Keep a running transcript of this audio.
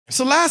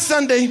So last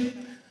Sunday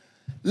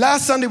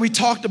we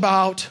talked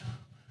about,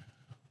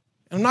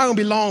 and I'm not going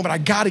to be long, but I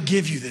got to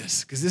give you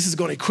this because this is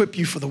going to equip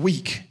you for the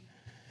week.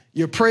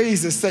 Your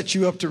praise has set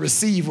you up to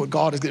receive what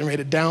God is getting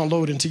ready to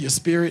download into your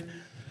spirit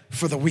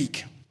for the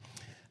week.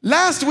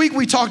 Last week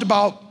we talked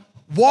about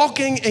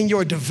walking in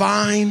your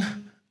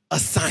divine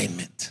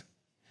assignment.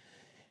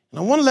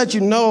 And I want to let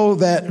you know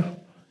that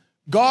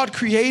God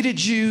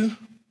created you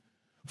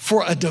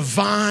for a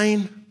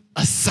divine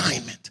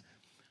assignment,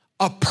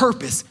 a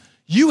purpose.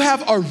 You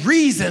have a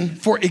reason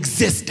for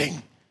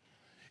existing.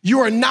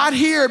 You are not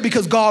here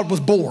because God was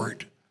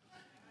bored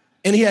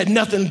and he had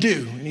nothing to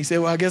do. And he said,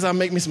 well, I guess I'll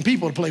make me some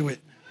people to play with.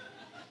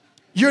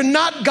 You're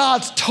not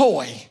God's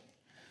toy.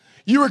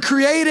 You were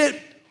created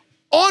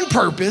on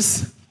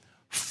purpose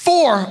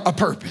for a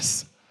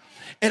purpose.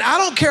 And I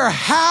don't care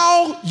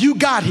how you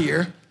got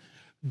here,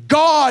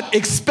 God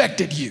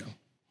expected you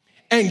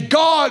and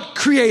God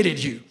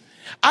created you.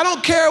 I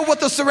don't care what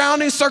the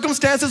surrounding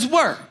circumstances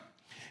were.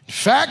 In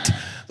fact,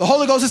 the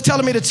Holy Ghost is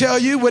telling me to tell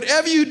you,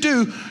 whatever you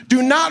do,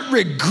 do not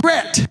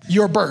regret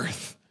your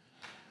birth.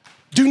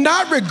 Do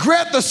not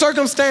regret the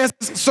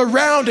circumstances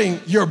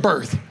surrounding your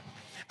birth.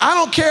 I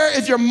don't care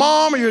if your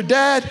mom or your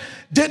dad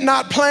did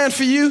not plan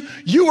for you.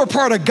 You were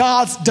part of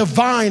God's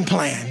divine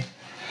plan.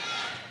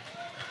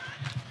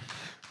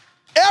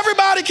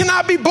 Everybody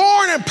cannot be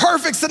born in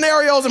perfect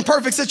scenarios and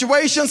perfect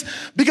situations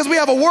because we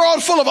have a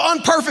world full of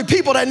imperfect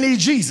people that need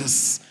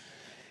Jesus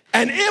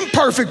and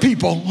imperfect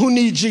people who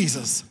need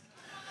Jesus.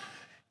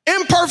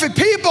 Imperfect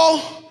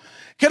people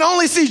can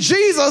only see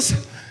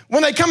Jesus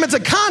when they come into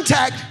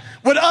contact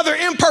with other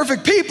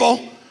imperfect people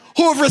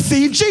who have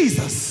received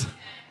Jesus.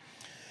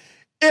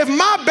 If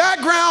my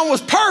background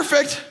was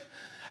perfect,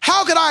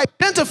 how could I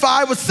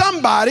identify with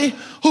somebody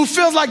who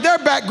feels like their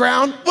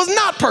background was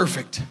not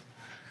perfect?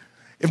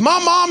 If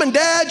my mom and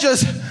dad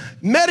just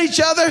met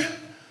each other,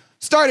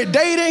 started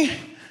dating,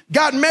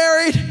 got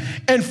married,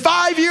 and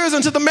 5 years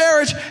into the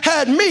marriage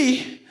had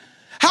me,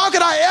 how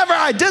could I ever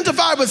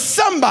identify with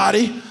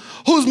somebody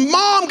whose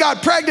mom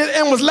got pregnant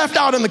and was left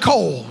out in the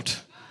cold?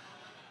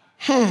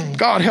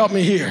 God help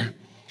me here.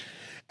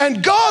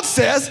 And God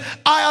says,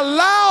 I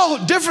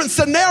allow different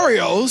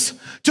scenarios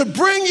to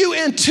bring you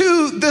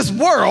into this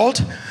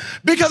world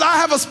because I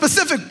have a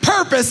specific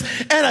purpose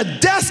and a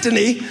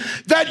destiny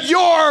that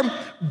your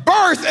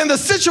birth and the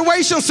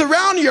situation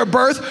surrounding your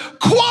birth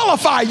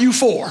qualify you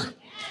for.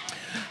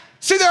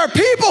 See, there are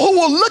people who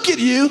will look at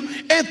you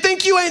and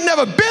think you ain't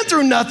never been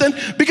through nothing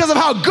because of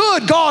how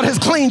good God has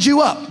cleaned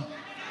you up.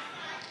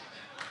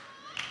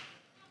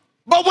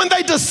 But when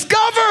they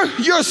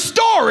discover your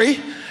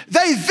story,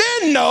 they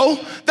then know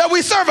that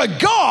we serve a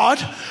God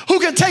who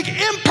can take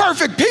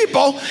imperfect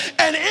people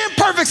and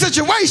imperfect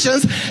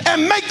situations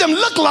and make them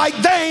look like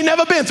they ain't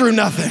never been through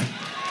nothing.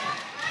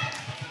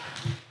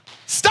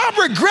 Stop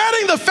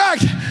regretting the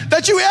fact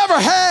that you ever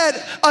had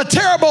a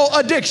terrible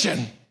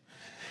addiction.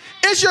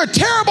 It's your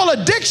terrible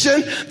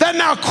addiction that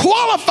now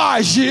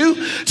qualifies you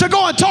to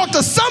go and talk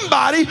to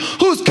somebody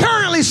who's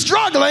currently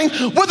struggling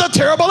with a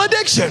terrible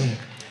addiction.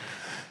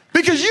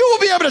 Because you will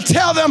be able to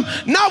tell them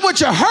not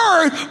what you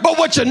heard, but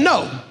what you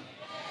know.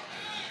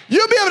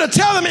 You'll be able to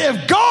tell them,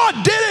 if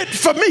God did it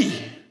for me,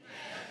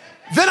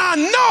 then I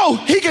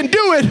know he can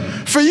do it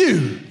for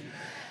you.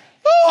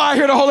 Oh, I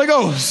hear the Holy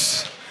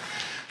Ghost.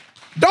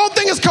 Don't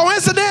think it's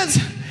coincidence,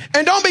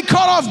 and don't be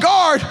caught off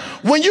guard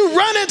when you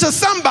run into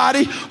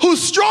somebody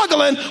who's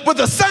struggling with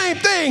the same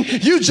thing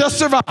you just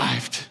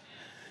survived.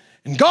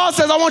 And God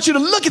says, I want you to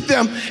look at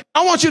them.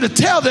 I want you to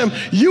tell them,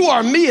 you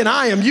are me and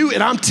I am you.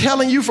 And I'm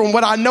telling you from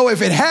what I know,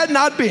 if it had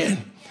not been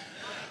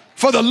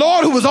for the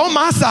Lord who was on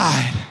my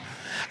side,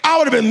 I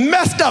would have been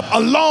messed up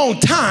a long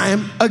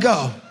time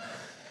ago.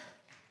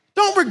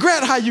 Don't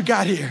regret how you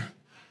got here.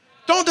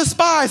 Don't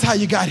despise how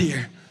you got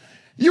here.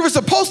 You were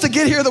supposed to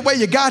get here the way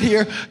you got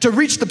here to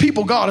reach the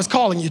people God is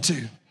calling you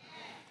to.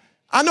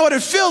 I know what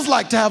it feels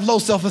like to have low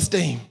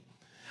self-esteem.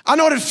 I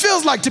know what it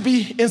feels like to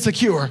be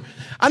insecure.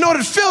 I know what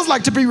it feels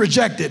like to be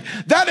rejected.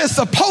 That is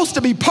supposed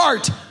to be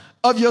part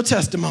of your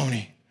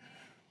testimony.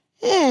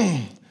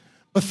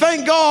 But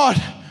thank God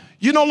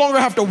you no longer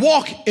have to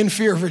walk in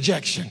fear of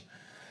rejection.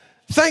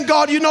 Thank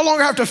God you no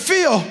longer have to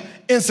feel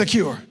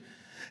insecure.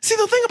 See,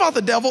 the thing about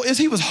the devil is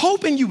he was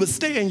hoping you would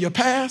stay in your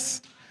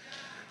past.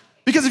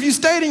 Because if you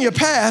stayed in your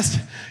past,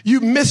 you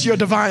miss your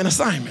divine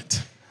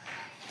assignment.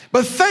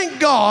 But thank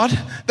God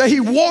that he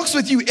walks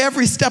with you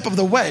every step of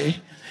the way.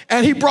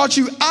 And he brought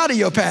you out of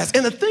your past.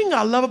 And the thing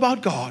I love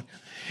about God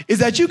is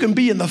that you can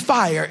be in the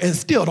fire and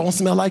still don't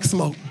smell like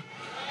smoke.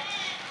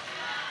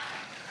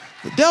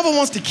 The devil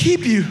wants to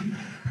keep you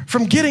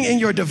from getting in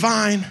your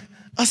divine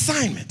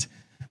assignment.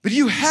 But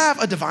you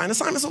have a divine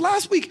assignment. So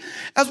last week,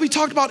 as we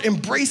talked about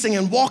embracing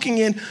and walking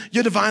in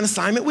your divine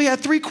assignment, we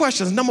had 3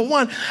 questions. Number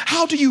 1,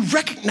 how do you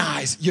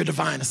recognize your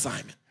divine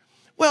assignment?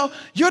 Well,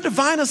 your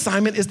divine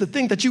assignment is the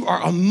thing that you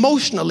are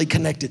emotionally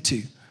connected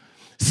to,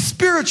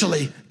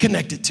 spiritually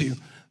connected to,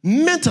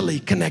 mentally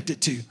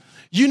connected to.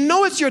 You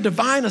know it's your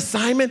divine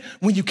assignment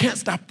when you can't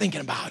stop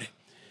thinking about it,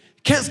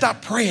 can't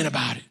stop praying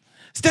about it,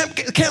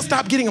 Can't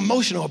stop getting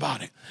emotional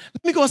about it.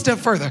 Let me go a step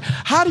further.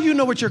 How do you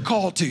know what you're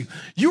called to?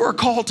 You are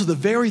called to the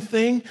very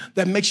thing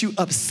that makes you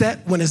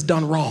upset when it's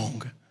done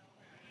wrong.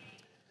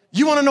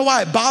 You want to know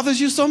why it bothers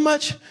you so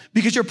much?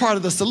 Because you're part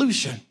of the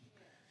solution.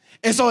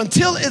 And so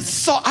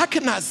I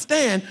could not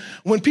stand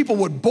when people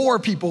would bore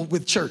people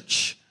with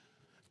church.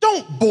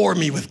 Don't bore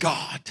me with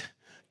God.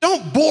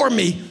 Don't bore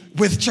me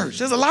with church.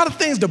 There's a lot of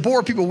things to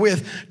bore people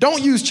with.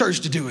 Don't use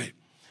church to do it.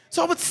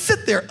 So I would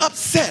sit there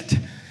upset,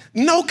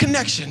 no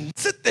connection,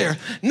 sit there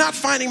not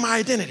finding my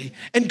identity.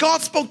 And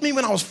God spoke to me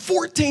when I was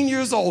 14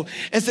 years old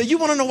and said, you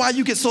want to know why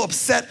you get so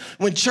upset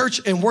when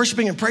church and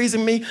worshiping and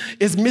praising me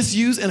is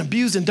misused and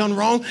abused and done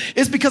wrong?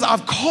 It's because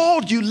I've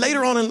called you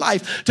later on in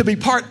life to be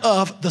part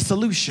of the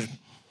solution.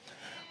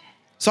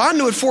 So I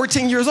knew at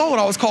 14 years old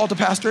I was called to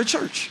pastor a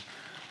church.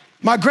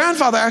 My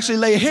grandfather actually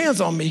laid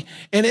hands on me,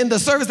 and in the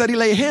service that he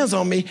laid hands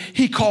on me,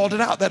 he called it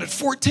out that at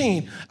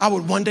 14, I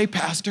would one day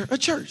pastor a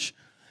church.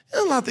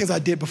 And a lot of things I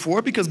did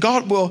before, because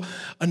God will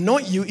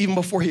anoint you even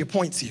before he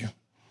appoints you.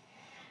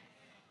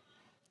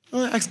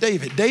 Ask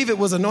David. David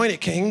was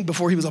anointed king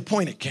before he was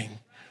appointed king.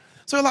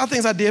 So a lot of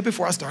things I did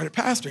before I started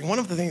pastoring. One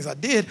of the things I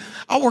did,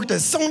 I worked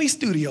at Sony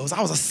Studios.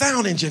 I was a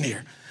sound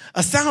engineer,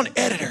 a sound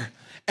editor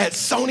at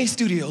Sony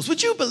Studios.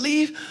 Would you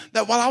believe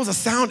that while I was a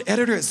sound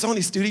editor at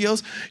Sony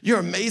Studios, your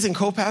amazing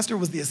co-pastor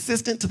was the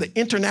assistant to the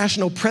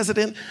international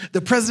president,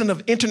 the president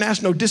of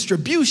international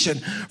distribution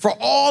for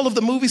all of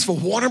the movies for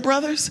Warner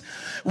Brothers?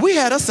 We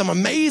had us some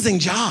amazing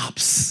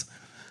jobs,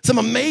 some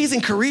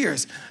amazing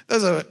careers.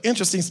 There's an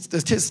interesting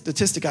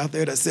statistic out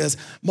there that says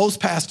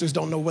most pastors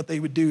don't know what they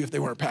would do if they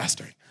weren't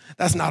pastoring.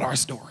 That's not our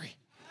story.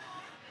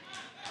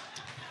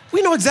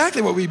 We know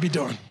exactly what we'd be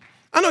doing.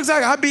 I know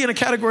exactly. I'd be in a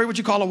category what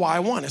you call a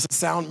Y1. It's a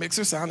sound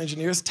mixer, sound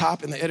engineers,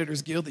 top in the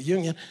Editors Guild, the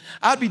union.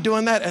 I'd be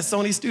doing that at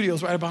Sony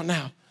Studios right about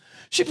now.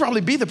 She'd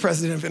probably be the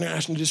president of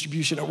international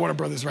distribution at Warner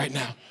Brothers right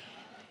now.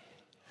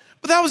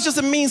 But that was just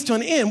a means to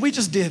an end. We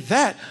just did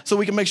that so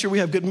we can make sure we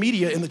have good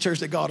media in the church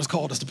that God has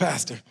called us to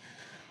pastor.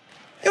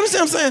 You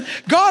understand what I'm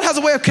saying? God has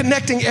a way of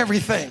connecting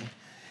everything.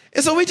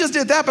 And so we just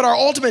did that, but our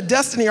ultimate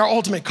destiny, our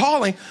ultimate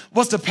calling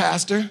was to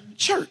pastor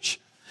church.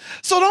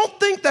 So don't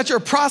think that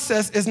your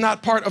process is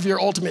not part of your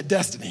ultimate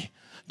destiny.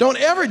 Don't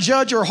ever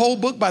judge your whole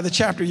book by the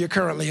chapter you're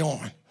currently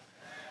on.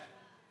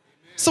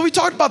 So we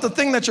talked about the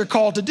thing that you're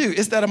called to do.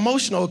 It's that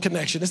emotional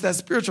connection. It's that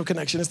spiritual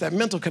connection. It's that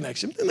mental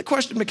connection. Then the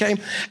question became,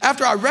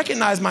 after I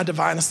recognize my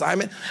divine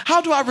assignment,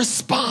 how do I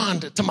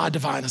respond to my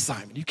divine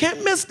assignment? You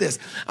can't miss this.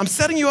 I'm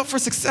setting you up for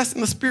success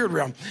in the spirit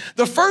realm.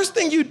 The first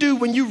thing you do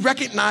when you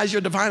recognize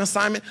your divine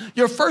assignment,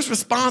 your first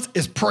response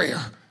is prayer.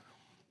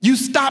 You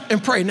stop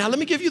and pray. Now, let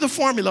me give you the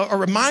formula or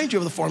remind you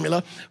of the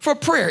formula for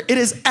prayer. It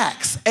is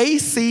ACTS,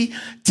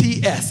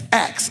 A-C-T-S,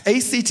 ACTS,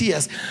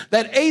 A-C-T-S.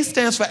 That A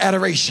stands for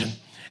adoration.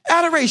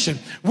 Adoration.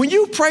 When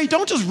you pray,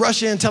 don't just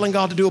rush in telling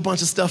God to do a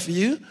bunch of stuff for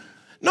you.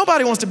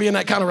 Nobody wants to be in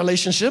that kind of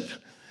relationship.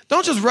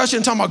 Don't just rush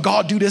in talking about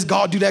God do this,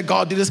 God do that,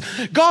 God do this.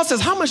 God says,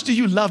 how much do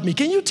you love me?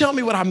 Can you tell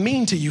me what I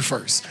mean to you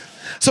first?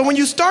 So when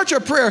you start your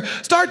prayer,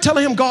 start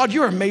telling him, God,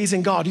 you're an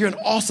amazing God. You're an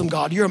awesome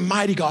God. You're a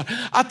mighty God.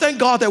 I thank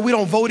God that we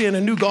don't vote in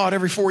a new God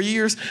every 4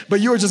 years,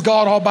 but you're just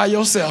God all by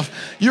yourself.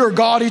 You're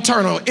God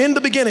eternal. In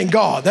the beginning,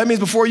 God. That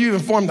means before you even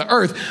formed the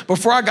earth,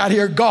 before I got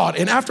here, God.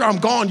 And after I'm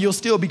gone, you'll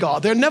still be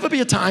God. There'll never be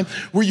a time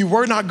where you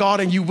were not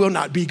God and you will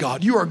not be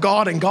God. You are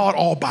God and God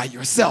all by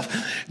yourself.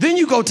 Then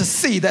you go to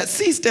C. That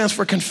C stands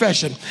for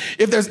confession.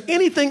 If there's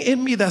anything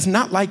in me that's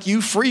not like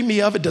you, free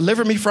me of it,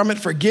 deliver me from it,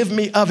 forgive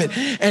me of it,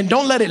 and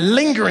don't let it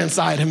linger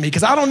inside of me,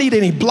 because I don't need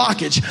any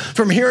blockage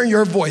from hearing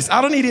your voice.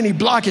 I don't need any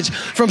blockage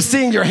from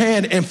seeing your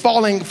hand and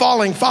following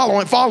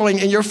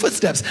in your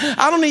footsteps.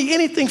 I don't need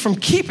anything from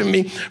keeping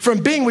me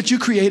from being what you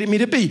created me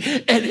to be.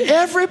 And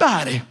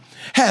everybody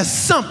has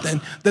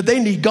something that they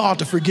need God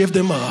to forgive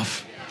them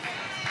of.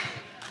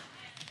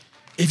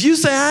 If you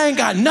say, I ain't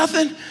got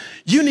nothing,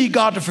 you need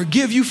God to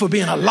forgive you for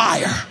being a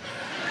liar.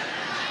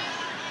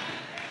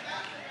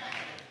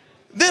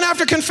 Then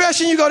after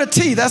confession, you go to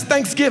T. That's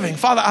thanksgiving.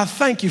 Father, I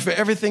thank you for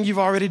everything you've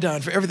already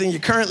done, for everything you're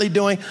currently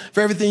doing,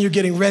 for everything you're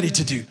getting ready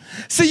to do.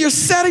 See, you're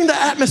setting the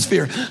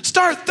atmosphere.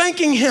 Start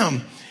thanking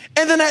him.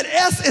 And then that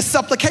S is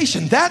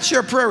supplication. That's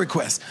your prayer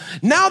request.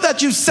 Now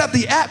that you've set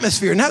the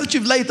atmosphere, now that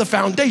you've laid the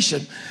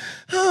foundation,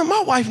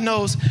 my wife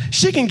knows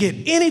she can get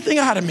anything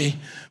out of me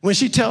when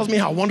she tells me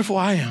how wonderful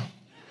I am.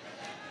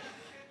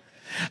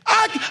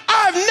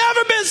 I've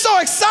never been so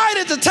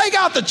excited to take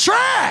out the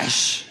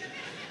trash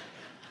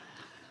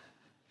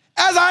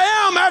as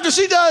I am after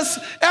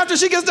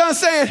she gets done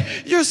saying,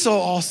 you're so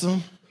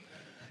awesome.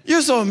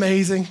 You're so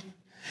amazing.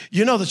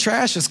 You know the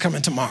trash is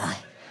coming tomorrow.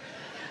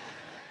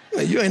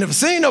 You ain't never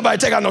seen nobody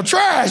take out no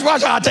trash.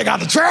 Watch how I take out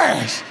the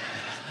trash.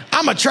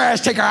 I'm a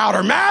trash taker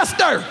outer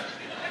master.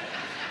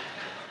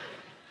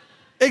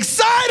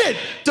 Excited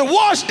to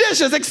wash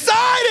dishes,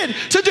 excited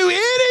to do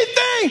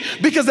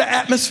anything because the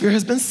atmosphere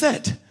has been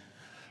set.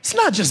 It's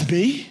not just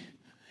me.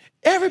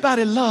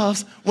 Everybody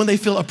loves when they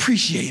feel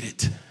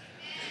appreciated.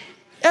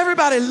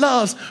 Everybody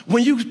loves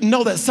when you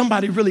know that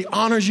somebody really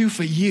honors you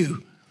for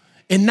you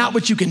and not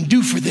what you can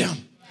do for them.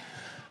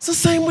 It's the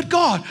same with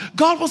God.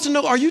 God wants to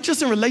know, are you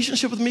just in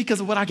relationship with me because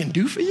of what I can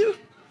do for you?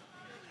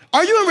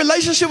 Are you in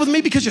relationship with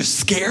me because you're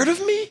scared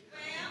of me?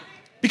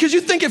 Because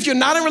you think if you're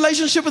not in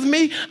relationship with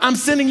me, I'm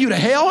sending you to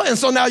hell, and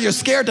so now you're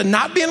scared to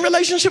not be in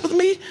relationship with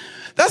me?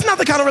 That's not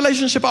the kind of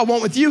relationship I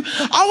want with you.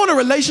 I want a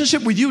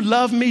relationship where you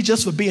love me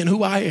just for being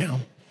who I am.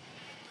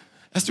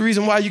 That's the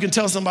reason why you can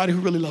tell somebody who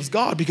really loves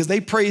God, because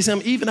they praise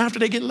him even after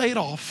they get laid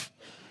off.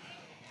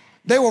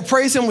 They will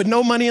praise him with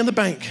no money in the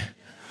bank.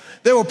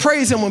 They will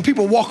praise him when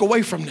people walk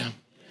away from them.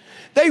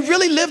 They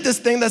really live this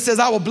thing that says,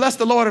 I will bless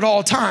the Lord at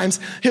all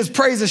times. His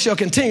praises shall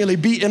continually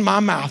be in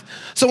my mouth.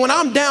 So when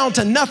I'm down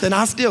to nothing,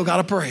 I still got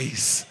a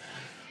praise.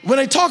 When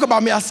they talk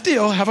about me, I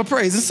still have a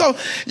praise. And so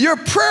your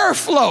prayer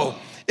flow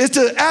is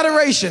to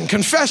adoration,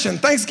 confession,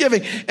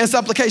 thanksgiving, and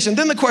supplication.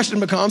 Then the question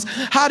becomes,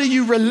 how do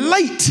you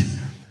relate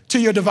to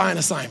your divine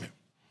assignment?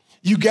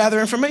 You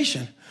gather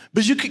information,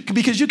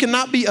 because you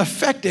cannot be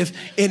effective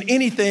in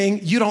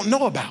anything you don't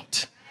know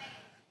about.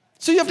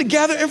 So you have to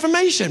gather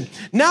information.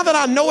 Now that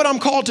I know what I'm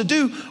called to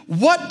do,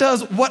 what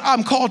does what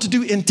I'm called to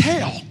do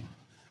entail?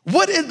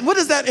 What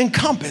does that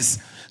encompass?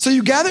 So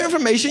you gather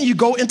information, you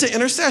go into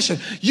intercession.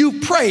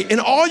 You pray.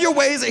 In all your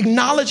ways,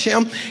 acknowledge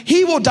him.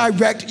 He will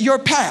direct your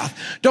path.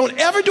 Don't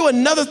ever do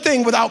another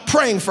thing without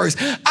praying first.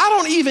 I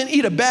don't even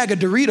eat a bag of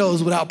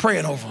Doritos without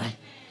praying over them.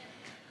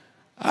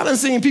 I done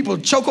seen people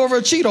choke over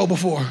a Cheeto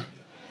before.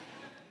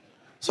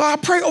 So I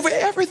pray over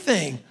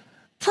everything.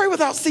 Pray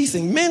without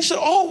ceasing. Men should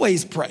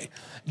always pray.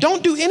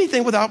 Don't do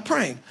anything without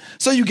praying.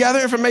 So you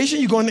gather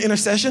information, you go into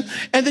intercession,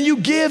 and then you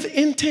give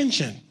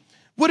intention.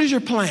 What is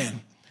your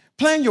plan?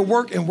 Plan your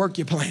work and work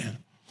your plan.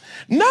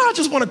 Now I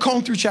just want to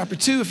comb through chapter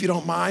 2, if you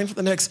don't mind, for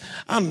the next,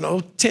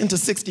 10 to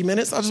 60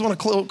 minutes. I just want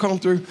to comb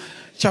through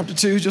chapter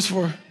 2 just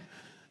for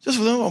it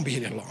won't be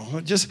that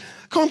long. Just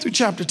comb through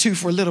chapter 2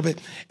 for a little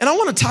bit. And I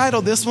want to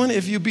title this one,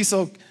 if you'd be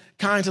so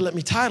kind to let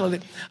me title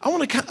it. I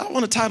want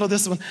to title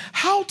this one,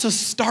 How to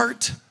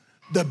Start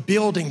the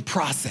Building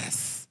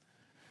Process.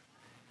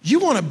 You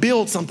want to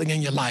build something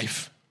in your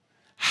life.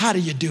 How do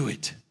you do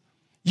it?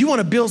 You want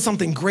to build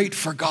something great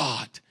for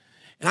God.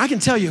 And I can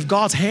tell you, if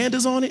God's hand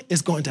is on it,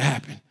 it's going to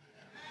happen.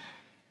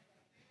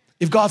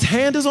 If God's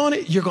hand is on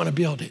it, you're going to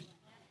build it.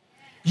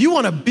 You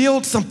want to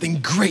build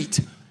something great.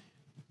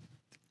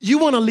 You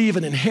want to leave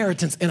an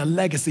inheritance and a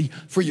legacy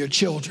for your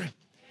children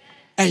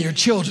and your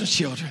children's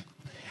children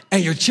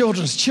and your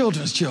children's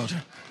children's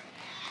children.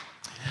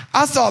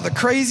 I saw the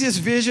craziest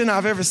vision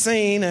I've ever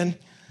seen, and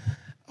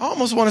I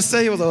almost want to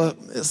say it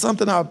was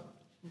something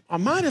I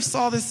might have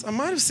seen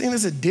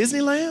this at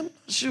Disneyland. Not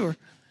sure.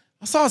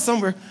 I saw it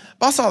somewhere.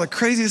 But I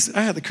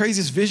had the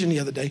craziest vision the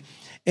other day,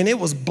 and it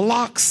was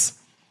blocks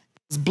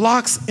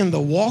in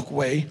the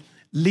walkway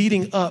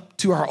leading up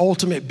to our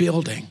ultimate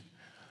building.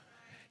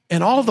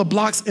 And all of the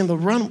blocks in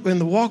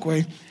the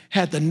walkway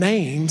had the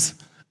names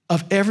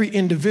of every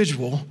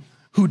individual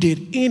who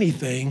did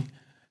anything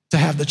to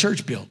have the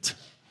church built.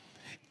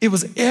 It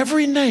was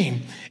every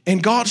name,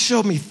 and God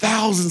showed me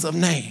thousands of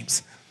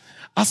names.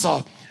 I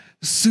saw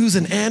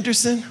Susan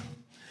Anderson.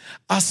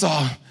 I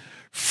saw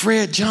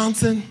Fred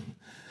Johnson.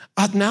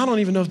 Now I don't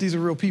even know if these are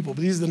real people,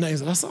 but these are the names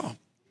that I saw.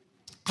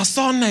 I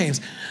saw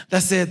names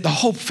that said the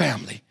Hope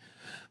family,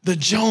 the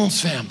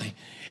Jones family.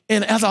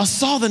 And as I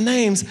saw the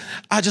names,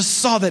 I just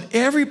saw that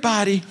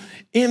everybody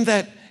in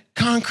that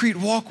concrete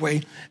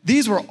walkway,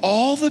 these were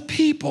all the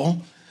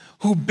people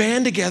who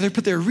band together,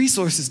 put their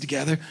resources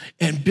together,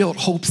 and built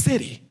Hope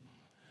City.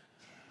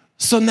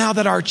 So now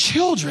that our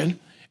children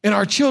and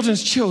our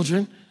children's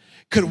children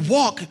could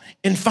walk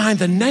and find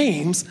the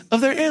names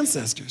of their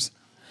ancestors,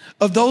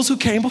 of those who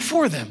came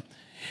before them.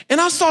 And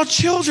I saw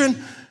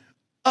children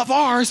of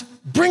ours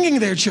bringing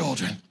their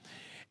children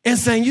and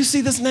saying, you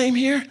see this name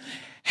here?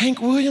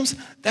 Hank Williams,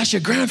 that's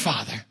your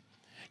grandfather.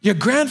 Your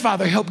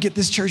grandfather helped get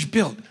this church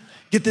built,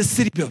 get this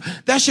city built.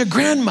 That's your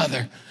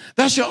grandmother.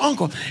 That's your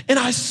uncle. And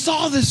I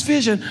saw this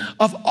vision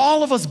of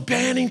all of us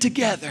banding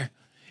together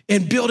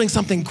and building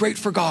something great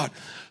for God.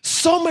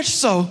 So much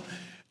so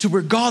to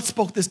where God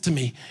spoke this to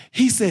me.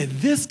 He said,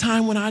 this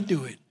time when I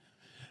do it,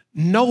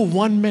 no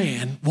one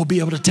man will be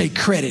able to take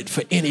credit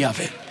for any of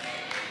it.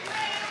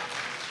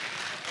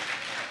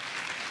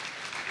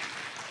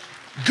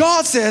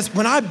 God says,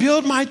 when I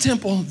build my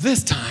temple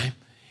this time,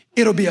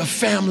 it'll be a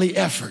family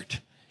effort.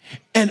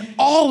 And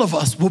all of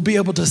us will be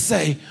able to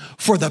say,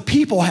 for the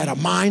people had a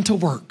mind to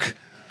work.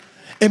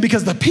 And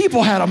because the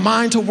people had a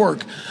mind to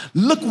work,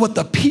 look what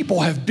the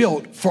people have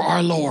built for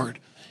our Lord.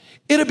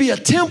 It'll be a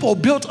temple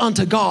built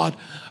unto God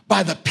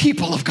by the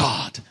people of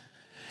God.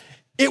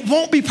 It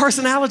won't be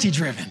personality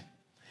driven.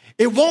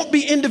 It won't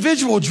be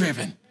individual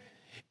driven.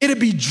 It'll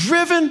be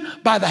driven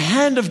by the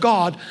hand of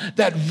God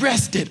that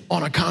rested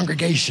on a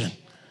congregation.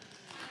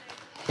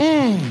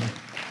 And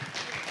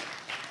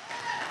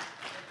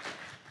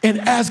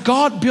as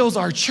God builds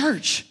our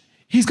church,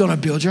 he's going to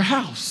build your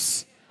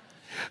house.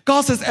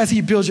 God says, as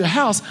he builds your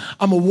house,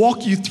 I'm going to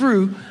walk you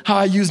through how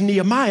I use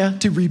Nehemiah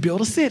to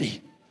rebuild a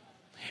city.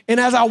 And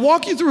as I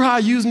walk you through how I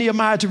use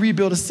Nehemiah to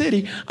rebuild a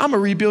city, I'm going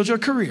to rebuild your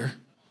career.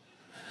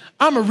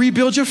 I'm going to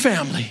rebuild your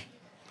family.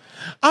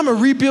 I'm going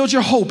to rebuild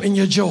your hope and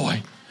your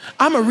joy.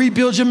 I'm going to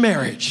rebuild your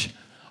marriage.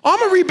 I'm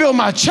going to rebuild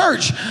my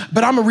church,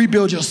 but I'm going to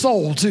rebuild your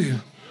soul too.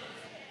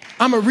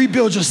 I'm going to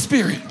rebuild your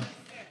spirit.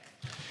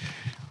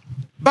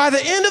 By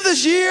the end of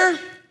this year,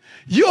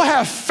 you'll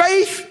have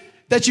faith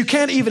that you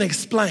can't even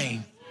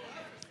explain.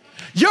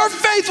 Your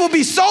faith will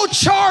be so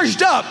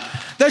charged up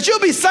that you'll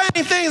be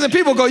saying things and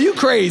people go, you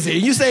crazy.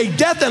 And you say,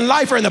 death and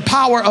life are in the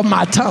power of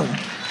my tongue.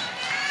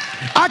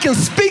 I can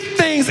speak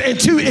things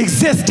into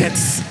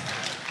existence.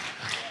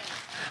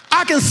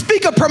 I can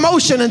speak a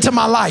promotion into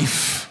my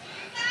life.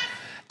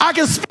 I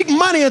can speak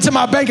money into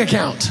my bank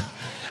account.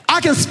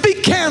 I can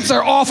speak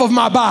cancer off of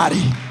my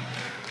body.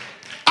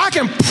 I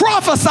can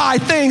prophesy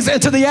things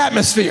into the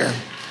atmosphere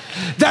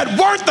that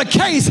weren't the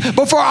case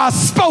before I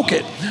spoke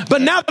it.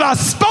 But now that I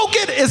spoke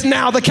it, is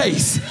now the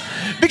case.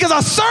 Because I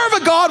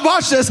serve a God,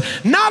 watch this,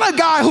 not a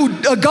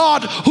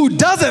God who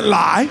doesn't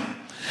lie.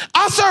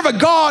 I serve a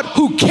God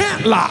who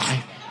can't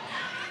lie.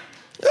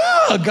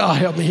 Oh, God,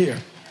 help me here.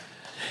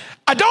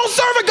 I don't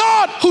serve a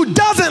God who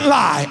doesn't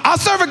lie. I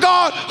serve a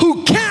God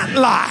who can't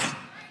lie.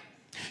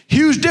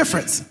 Huge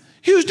difference.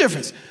 Huge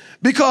difference.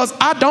 Because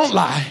I don't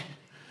lie,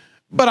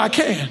 but I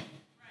can.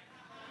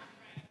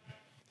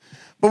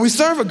 But we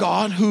serve a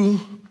God who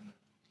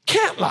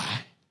can't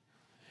lie.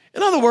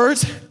 In other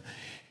words,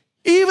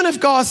 even if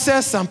God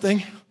says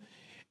something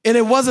and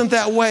it wasn't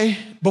that way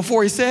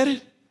before he said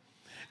it,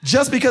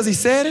 just because he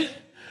said it,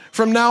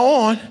 from now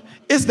on,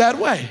 it's that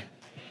way.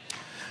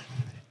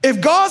 If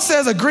God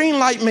says a green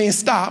light means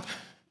stop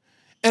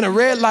and a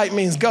red light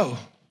means go,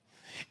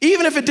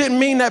 even if it didn't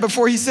mean that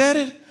before he said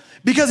it,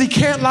 because he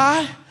can't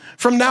lie,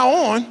 from now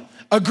on,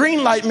 a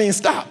green light means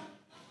stop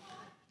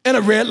and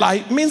a red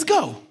light means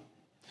go.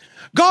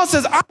 God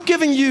says, I'm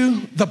giving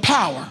you the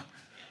power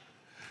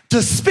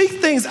to speak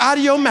things out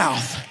of your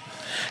mouth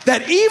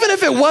that even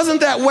if it wasn't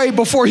that way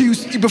before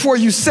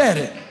you said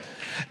it,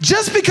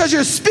 just because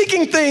you're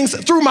speaking things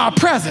through my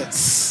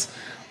presence,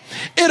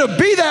 it'll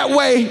be that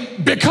way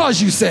because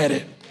you said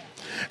it.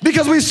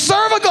 Because we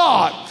serve a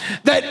God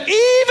that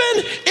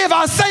even if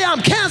I say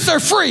I'm cancer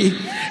free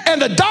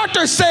and the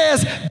doctor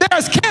says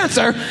there's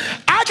cancer,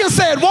 I can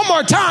say it one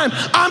more time,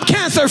 I'm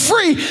cancer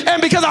free,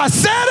 and because I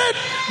said it,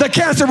 the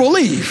cancer will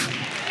leave.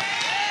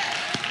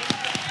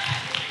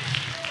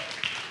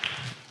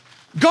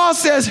 God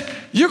says,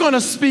 you're going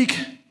to speak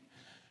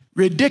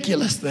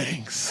ridiculous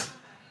things.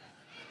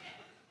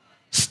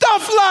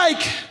 Stuff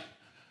like,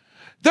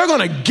 they're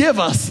going to give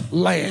us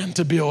land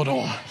to build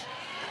on.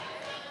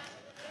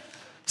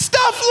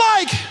 Stuff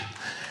like,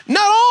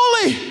 not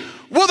only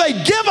will they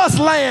give us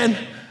land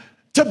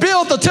to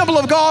build the temple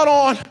of God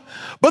on,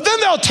 but then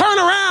they'll turn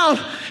around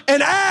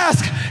and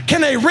ask,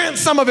 can they rent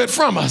some of it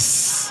from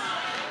us?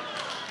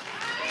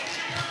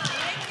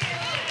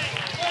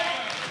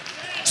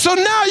 So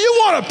now you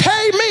want to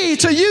pay me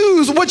to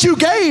use what you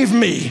gave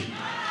me.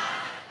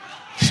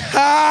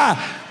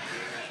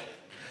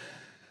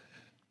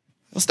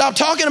 They'll stop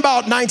talking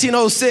about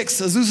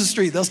 1906 Azusa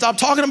Street. They'll stop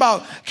talking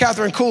about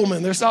Catherine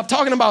Kuhlman. They'll stop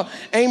talking about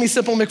Amy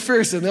Simple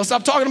McPherson. They'll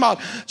stop talking about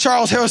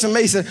Charles Harrison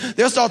Mason.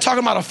 They'll start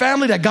talking about a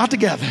family that got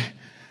together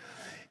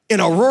in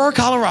Aurora,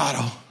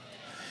 Colorado,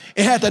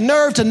 and had the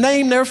nerve to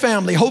name their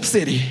family Hope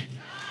City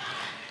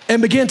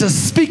and begin to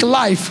speak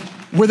life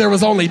where there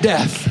was only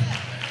death.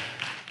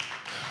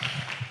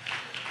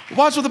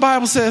 Watch what the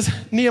Bible says,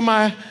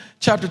 Nehemiah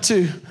chapter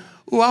 2.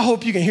 Ooh, I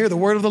hope you can hear the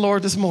word of the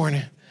Lord this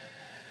morning.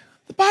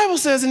 The Bible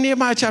says in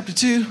Nehemiah chapter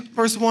 2,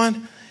 verse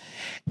 1,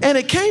 and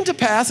it came to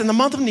pass in the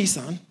month of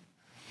Nisan,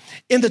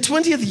 in the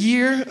 20th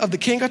year of the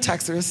king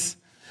Artaxerxes,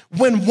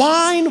 when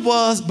wine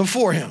was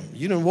before him.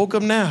 You done woke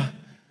up now.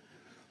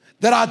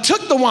 That I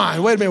took the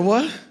wine, wait a minute,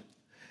 what?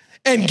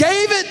 And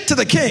gave it to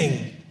the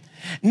king.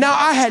 Now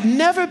I had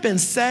never been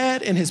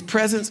sad in his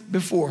presence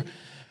before.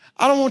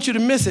 I don't want you to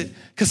miss it,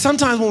 because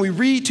sometimes when we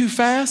read too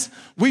fast,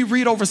 we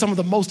read over some of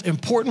the most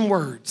important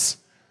words.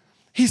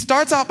 He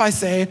starts out by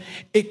saying,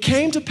 it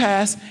came to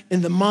pass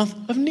in the month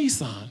of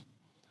Nisan.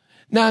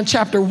 Now in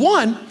chapter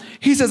 1,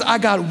 he says, I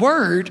got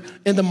word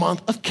in the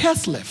month of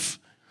Kislev.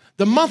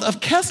 The month of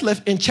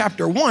Kislev in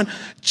chapter 1,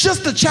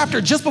 just the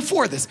chapter just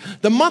before this,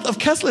 the month of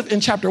Kislev in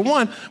chapter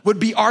 1 would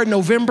be our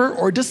November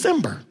or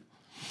December.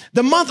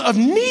 The month of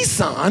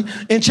Nisan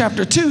in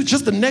chapter 2,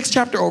 just the next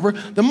chapter over,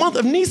 the month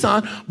of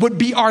Nisan would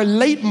be our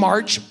late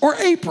March or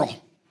April.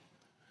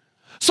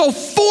 So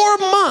 4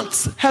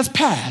 months has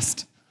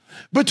passed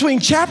between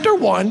chapter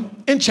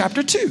 1 and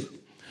chapter 2.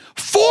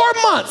 4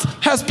 months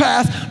has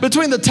passed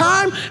between the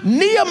time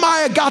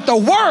Nehemiah got the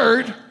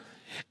word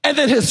and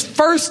then his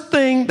first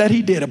thing that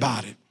he did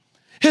about it.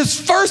 His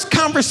first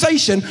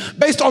conversation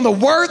based on the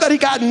word that he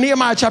got in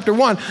Nehemiah chapter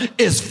 1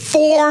 is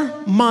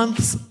 4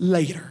 months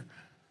later.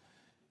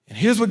 And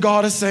here's what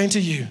God is saying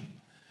to you.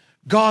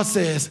 God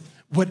says,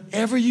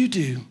 whatever you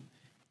do,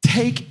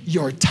 take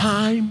your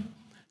time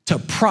to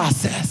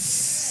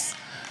process.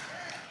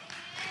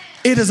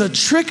 It is a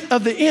trick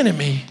of the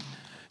enemy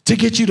to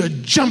get you to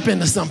jump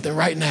into something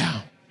right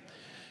now.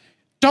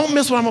 Don't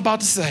miss what I'm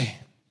about to say.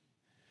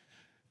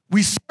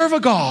 We serve a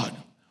God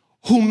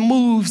who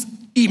moves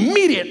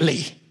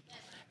immediately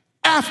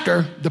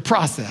after the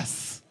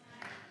process.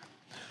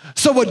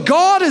 So what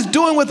God is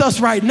doing with us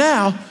right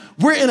now,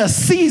 we're in a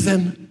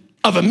season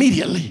of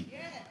immediately.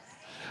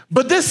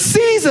 But this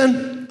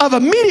season of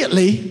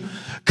immediately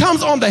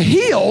comes on the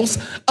heels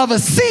of a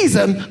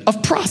season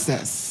of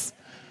process.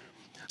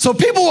 So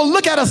people will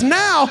look at us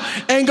now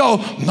and go,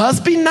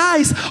 must be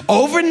nice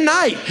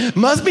overnight.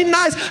 Must be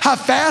nice how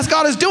fast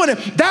God is doing it.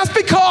 That's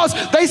because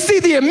they see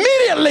the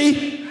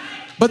immediately,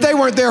 but they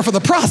weren't there for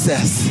the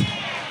process.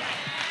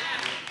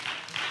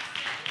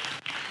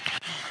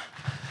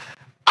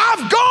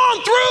 I've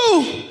gone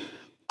through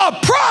a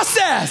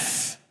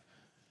process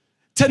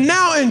to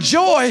now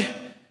enjoy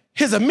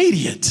his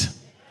immediate.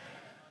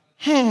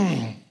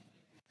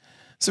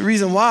 It's the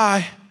reason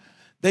why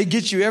they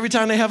get you every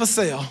time they have a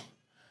sale,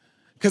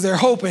 because they're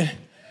hoping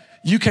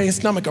you can't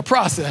stomach a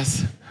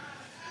process,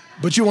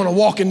 but you want to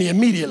walk in the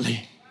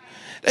immediately.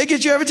 They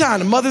get you every time.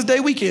 The Mother's Day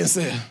weekend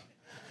sale.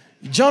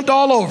 You jumped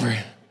all over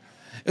it.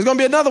 There's going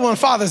to be another one on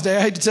Father's Day.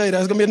 I hate to tell you that.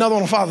 There's going to be another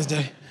one on Father's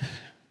Day.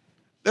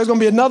 There's going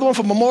to be another one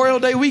for Memorial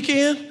Day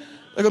weekend. There's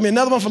going to be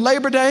another one for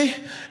Labor Day.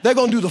 They're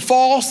going to do the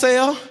fall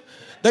sale.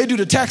 They do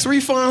the tax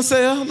refund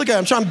sale. Look at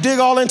them trying to dig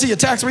all into your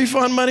tax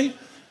refund money.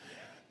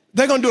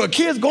 They're going to do a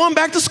kids going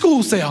back to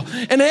school sale.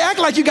 And they act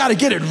like you got to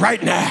get it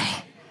right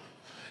now.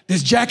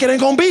 This jacket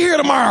ain't going to be here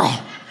tomorrow.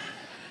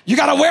 You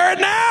got to wear it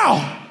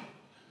now.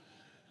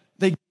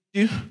 They get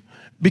you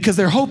because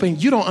they're hoping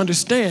you don't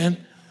understand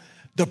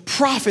the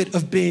profit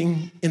of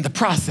being in the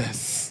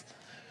process.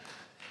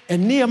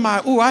 And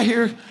Nehemiah, I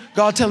hear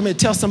God telling me to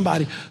tell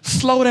somebody,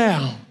 slow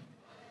down.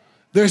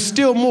 There's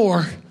still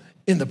more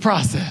in the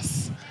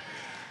process.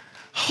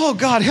 Oh,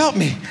 God, help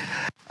me.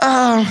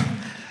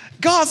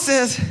 God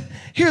says,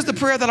 here's the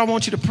prayer that I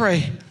want you to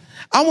pray.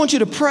 I want you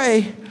to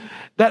pray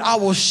that I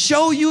will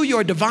show you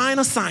your divine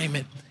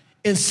assignment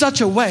in such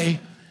a way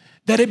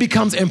that it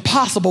becomes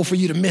impossible for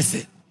you to miss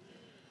it.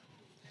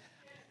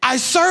 I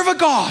serve a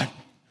God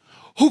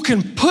who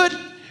can put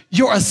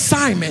your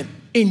assignment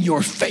in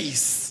your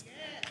face,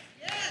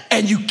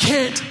 and you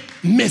can't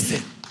miss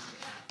it.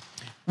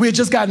 We had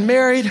just gotten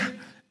married.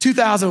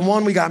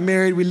 2001, we got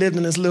married. We lived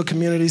in this little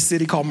community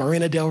city called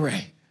Marina Del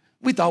Rey.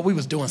 We thought we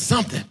was doing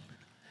something.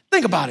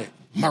 Think about it.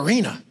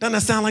 Marina. Doesn't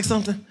that sound like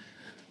something?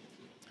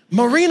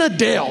 Marina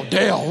Del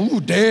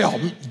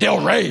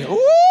Rey.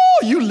 Ooh,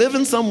 you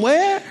living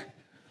somewhere?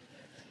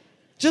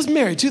 Just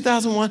married,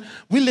 2001.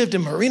 We lived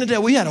in Marina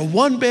Del. We had a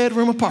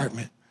 1-bedroom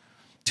apartment.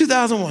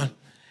 2001.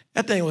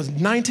 That thing was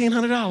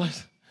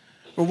 $1,900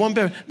 for 1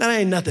 bedroom. Now, that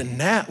ain't nothing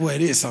now. Well,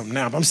 it is something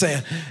now, but I'm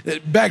saying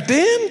back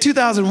then,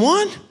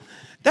 2001,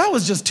 that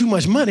was just too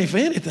much money for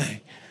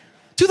anything.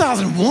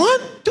 2001?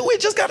 Dude, we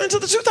just got into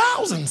the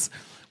 2000s.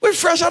 We're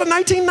fresh out of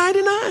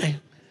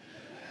 1999.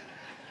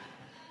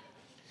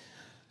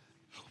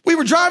 We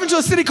were driving to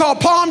a city called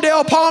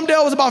Palmdale.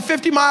 Palmdale was about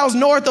 50 miles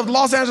north of the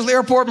Los Angeles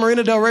airport.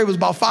 Marina Del Rey was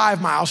about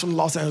 5 miles from the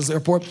Los Angeles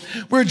airport.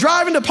 We were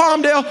driving to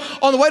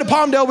Palmdale. On the way to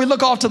Palmdale, we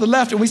look off to the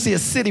left and we see a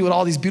city with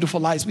all these beautiful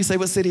lights. We say,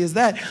 what city is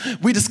that?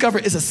 We discover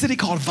it's a city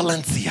called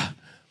Valencia.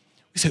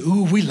 We say,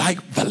 ooh, we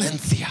like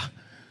Valencia.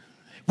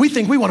 We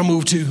think we want to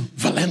move to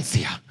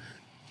Valencia.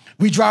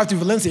 We drive through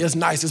Valencia. It's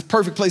nice. It's a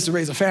perfect place to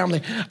raise a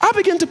family. I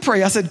began to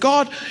pray. I said,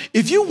 God,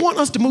 if you want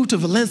us to move to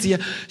Valencia,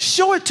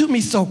 show it to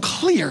me so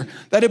clear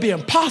that it'd be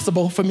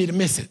impossible for me to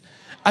miss it.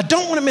 I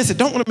don't want to miss it.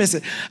 Don't want to miss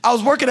it. I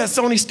was working at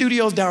Sony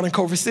Studios down in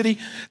Culver City.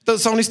 The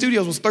Sony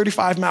Studios was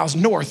 35 miles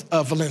north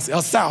of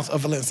Valencia, south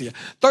of Valencia.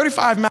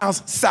 35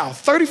 miles south.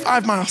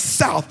 35 miles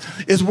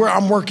south is where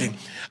I'm working.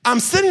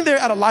 I'm sitting there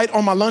at a light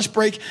on my lunch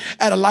break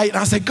at a light, and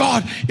I said,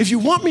 God, if you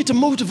want me to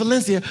move to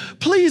Valencia,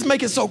 please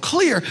make it so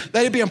clear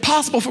that it'd be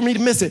impossible for me to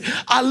miss it.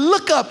 I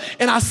look up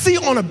and I see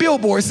on a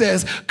billboard it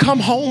says, come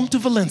home to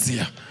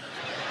Valencia.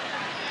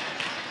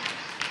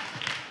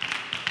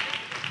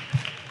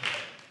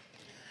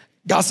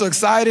 Got so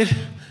excited.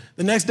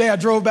 The next day I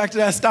drove back to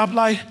that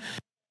stoplight,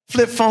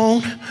 flip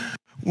phone,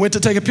 went to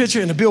take a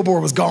picture, and the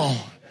billboard was gone.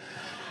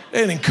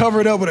 They didn't cover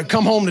it up with a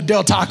come home to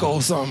Del Taco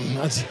or something.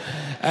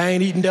 I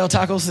ain't eaten Del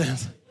Taco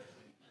since.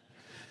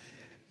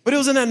 But it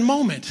was in that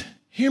moment,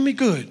 hear me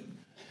good,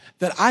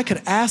 that I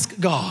could ask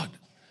God,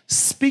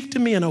 speak to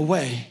me in a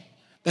way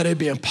that it'd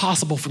be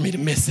impossible for me to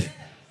miss it.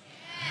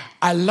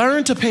 I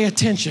learned to pay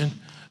attention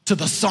to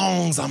the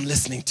songs I'm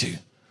listening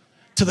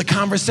to the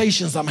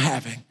conversations I'm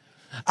having.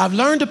 I've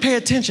learned to pay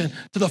attention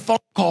to the phone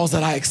calls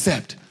that I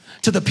accept,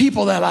 to the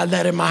people that I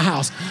let in my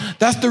house.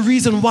 That's the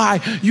reason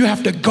why you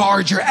have to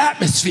guard your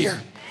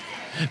atmosphere.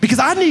 Because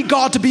I need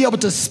God to be able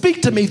to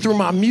speak to me through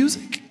my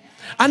music.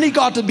 I need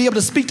God to be able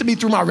to speak to me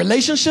through my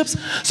relationships.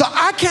 So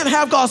I can't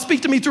have God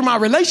speak to me through my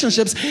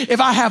relationships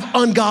if I have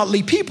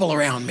ungodly people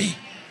around me.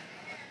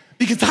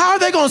 Because how are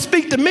they going to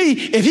speak to me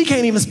if he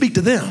can't even speak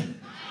to them?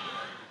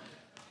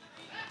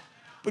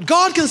 But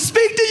God can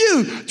speak to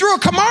you through a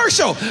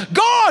commercial.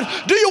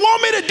 God, do you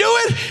want me to do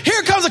it?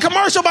 Here comes a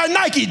commercial by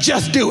Nike.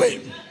 Just do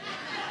it.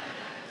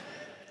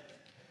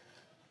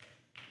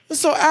 And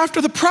so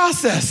after the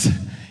process,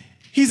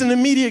 he's an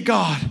immediate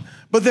God.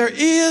 But there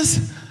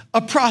is a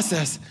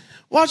process.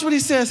 Watch what he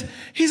says.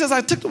 He says,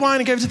 I took the wine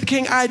and gave it to the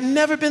king. I had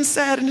never been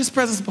sad in his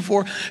presence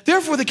before.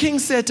 Therefore, the king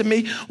said to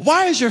me,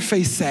 why is your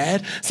face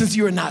sad since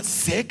you are not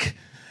sick?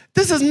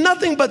 This is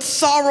nothing but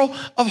sorrow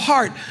of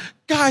heart.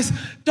 Guys,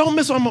 don't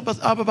miss what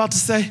I'm about to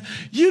say.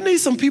 You need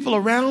some people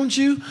around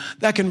you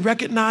that can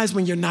recognize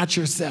when you're not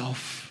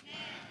yourself.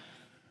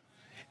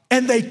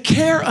 And they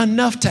care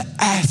enough to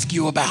ask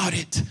you about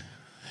it.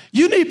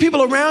 You need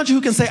people around you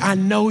who can say, I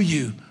know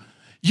you.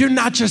 You're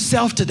not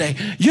yourself today.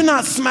 You're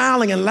not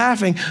smiling and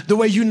laughing the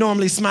way you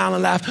normally smile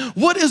and laugh.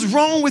 What is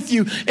wrong with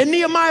you? And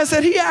Nehemiah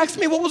said, he asked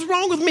me what was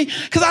wrong with me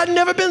because I'd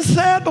never been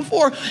sad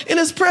before in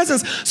his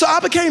presence. So I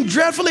became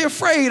dreadfully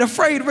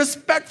afraid,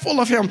 respectful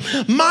of him,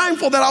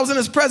 mindful that I was in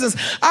his presence.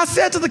 I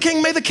said to the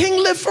king, may the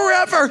king live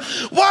forever.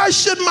 Why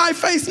should my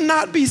face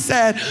not be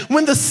sad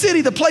when the city,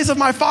 the place of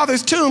my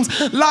father's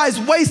tombs, lies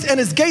waste and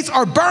its gates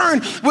are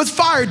burned with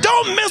fire?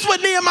 Don't miss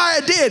what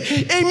Nehemiah did.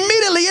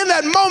 Immediately in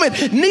that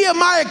moment,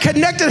 Nehemiah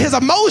connected his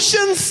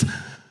emotions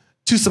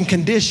to some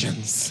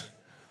conditions.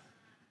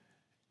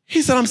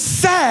 He said, I'm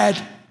sad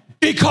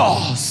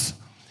because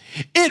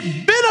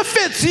it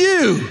benefits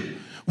you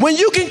when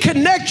you can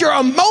connect your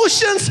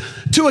emotions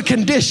to a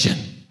condition.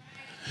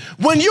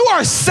 When you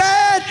are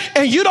sad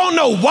and you don't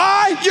know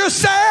why you're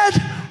sad,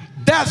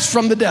 that's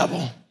from the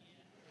devil.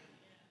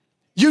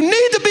 You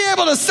need to be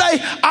able to say,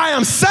 I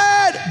am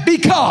sad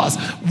because.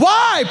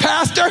 Why,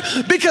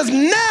 Pastor? Because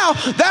now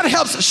that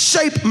helps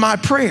shape my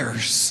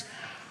prayers.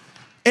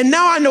 And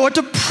now I know what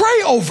to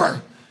pray over.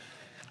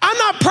 I'm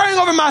not praying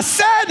over my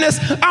sadness.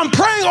 I'm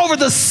praying over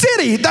the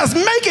city that's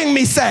making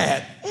me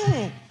sad.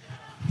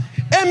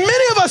 And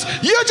many of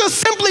us, you're just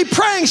simply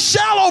praying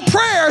shallow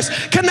prayers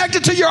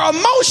connected to your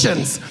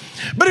emotions.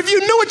 But if you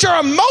knew what your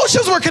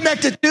emotions were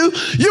connected to,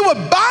 you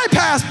would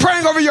bypass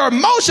praying over your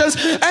emotions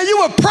and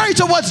you would pray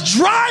to what's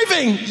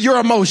driving your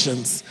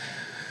emotions.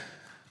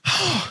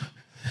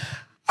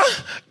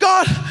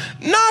 God,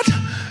 not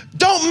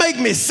don't make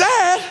me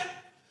sad,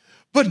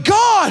 but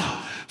God,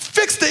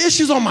 fix the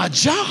issues on my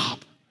job.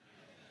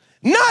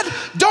 Not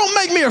don't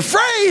make me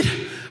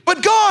afraid,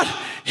 but God,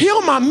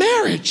 heal my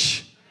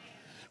marriage.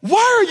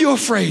 Why are you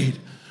afraid?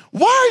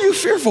 Why are you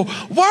fearful?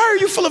 Why are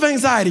you full of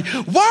anxiety?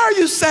 Why are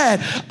you sad?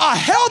 A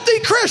healthy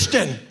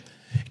Christian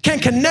can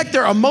connect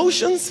their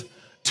emotions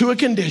to a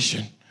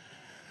condition.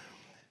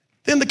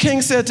 Then the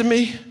king said to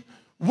me,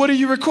 what do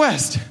you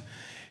request?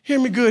 Hear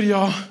me good,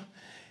 y'all. And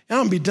I'm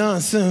gonna be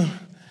done soon.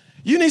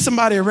 You need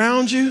somebody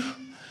around you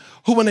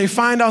who, when they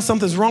find out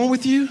something's wrong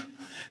with you,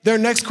 their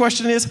next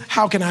question is,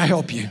 how can I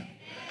help you?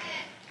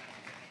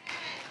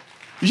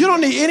 You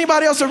don't need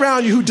anybody else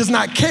around you who does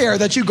not care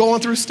that you're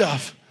going through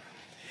stuff.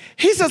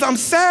 He says, I'm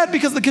sad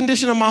because of the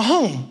condition of my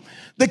home.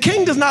 The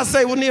king does not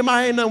say, well,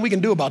 Nehemiah, ain't nothing we can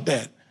do about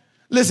that.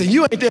 Listen,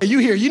 you ain't there, you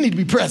here, you need to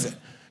be present.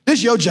 This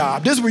is your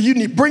job. This is where you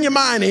need, bring your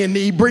mind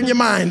in, bring your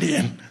mind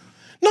in.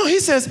 No, he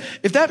says,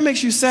 if that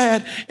makes you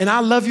sad and I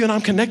love you and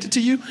I'm connected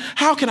to you,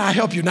 how can I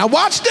help you? Now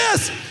watch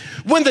this.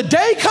 When the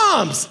day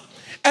comes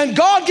and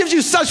God gives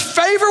you such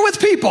favor with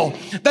people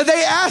that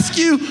they ask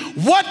you,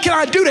 what can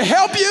I do to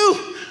help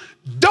you?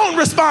 Don't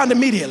respond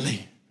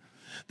immediately.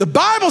 The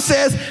Bible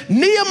says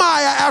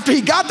Nehemiah, after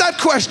he got that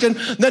question,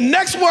 the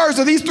next words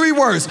are these three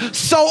words.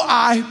 So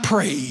I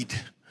prayed.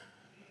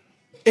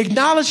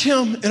 Acknowledge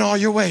him in all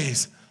your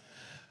ways.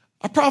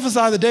 I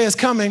prophesy the day is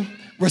coming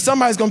where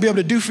somebody's going to be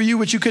able to do for you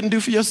what you couldn't do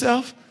for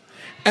yourself.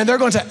 And they're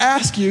going to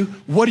ask you,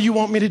 what do you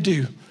want me to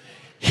do?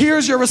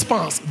 Here's your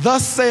response.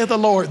 Thus saith the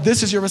Lord,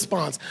 this is your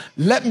response.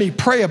 Let me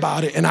pray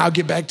about it and I'll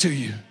get back to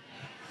you.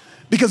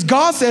 Because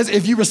God says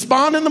if you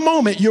respond in the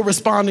moment, you'll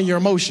respond in your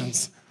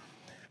emotions.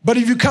 But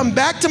if you come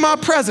back to my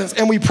presence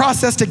and we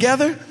process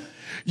together,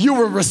 you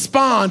will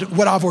respond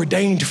what I've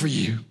ordained for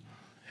you.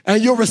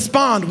 And you'll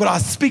respond what I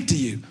speak to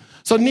you.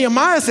 So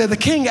Nehemiah said, the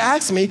king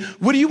asked me,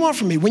 what do you want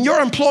from me? When your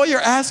employer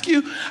asks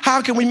you,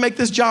 how can we make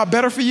this job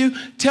better for you?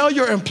 Tell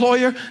your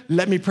employer,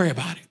 let me pray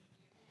about it.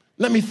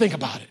 Let me think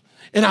about it.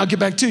 And I'll get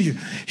back to you.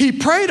 He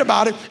prayed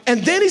about it.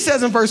 And then he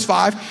says in verse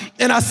 5,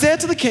 and I said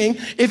to the king,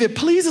 if it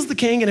pleases the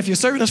king, and if your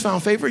servant has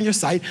found favor in your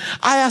sight,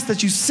 I ask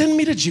that you send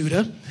me to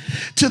Judah,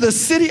 to the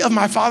city of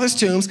my father's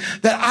tombs,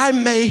 that I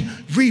may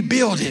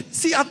rebuild it.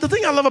 See, the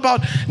thing I love about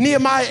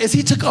Nehemiah is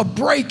he took a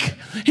break.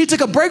 He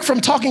took a break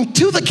from talking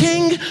to the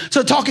king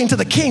to talking to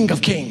the King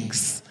of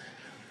Kings.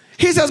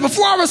 He says,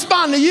 before I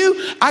respond to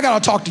you, I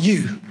got to talk to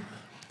you.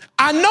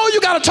 I know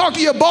you got to talk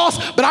to your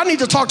boss, but I need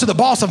to talk to the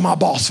boss of my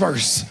boss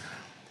first.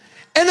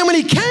 And then when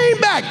he came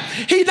back,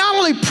 he not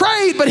only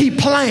prayed, but he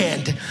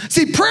planned.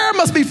 See, prayer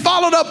must be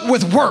followed up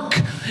with work.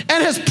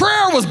 And his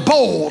prayer was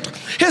bold.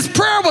 His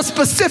prayer was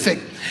specific.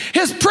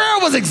 His prayer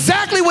was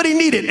exactly what he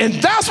needed. And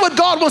that's what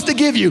God wants to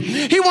give you.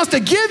 He wants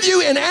to give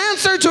you an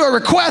answer to a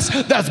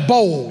request that's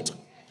bold,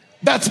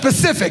 that's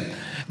specific,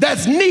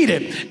 that's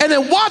needed. And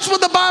then watch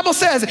what the Bible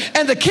says.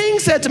 And the king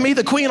said to me,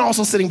 the queen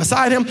also sitting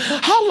beside him,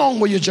 how long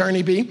will your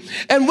journey be?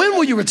 And when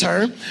will you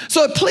return?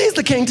 So it pleased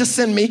the king to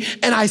send me,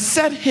 and I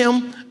set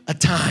him a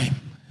time.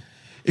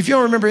 If you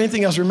don't remember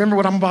anything else, remember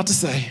what I'm about to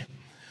say.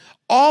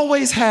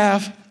 Always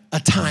have a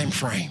time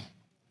frame.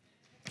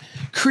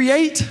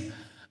 Create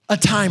a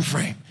time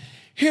frame.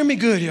 Hear me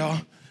good,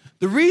 y'all.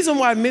 The reason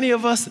why many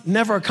of us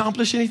never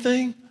accomplish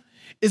anything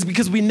is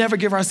because we never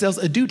give ourselves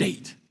a due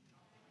date.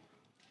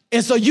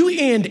 And so you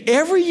end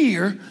every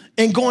year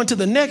and go into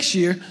the next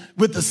year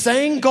with the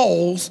same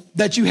goals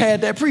that you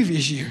had that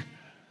previous year.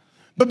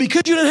 But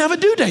because you didn't have a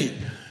due date,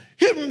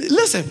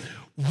 listen,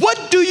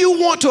 what do you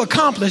want to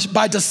accomplish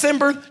by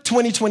December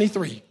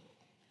 2023?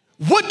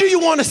 What do you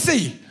want to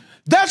see?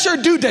 That's your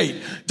due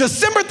date,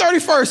 December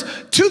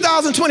 31st,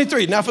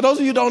 2023. Now, for those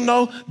of you who don't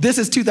know, this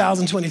is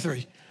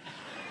 2023.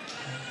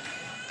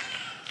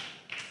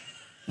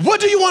 What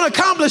do you want to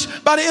accomplish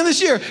by the end of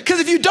this year? Because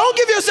if you don't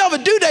give yourself a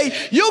due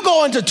date, you'll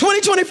go into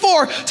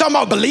 2024 talking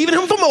about believing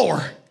him for more.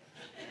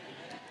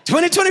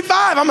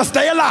 2025, I'm going to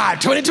stay alive.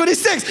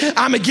 2026,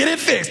 I'm going to get it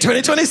fixed.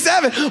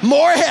 2027,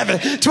 more heaven.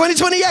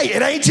 2028,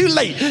 it ain't too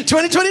late.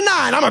 2029,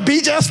 I'm going to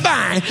be just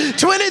fine.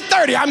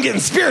 2030, I'm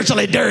getting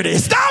spiritually dirty.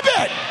 Stop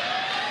it.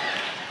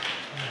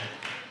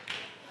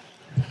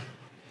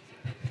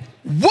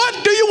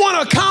 What do you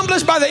want to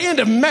accomplish by the end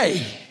of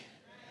May?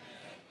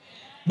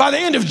 By the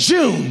end of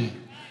June?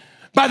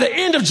 By the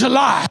end of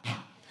July?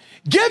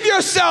 Give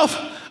yourself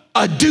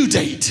a due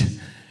date.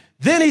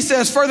 Then he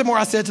says, furthermore,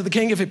 I said to the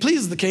king, if it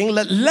pleases the king,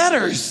 let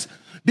letters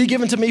be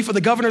given to me for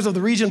the governors of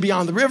the region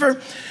beyond the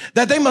river,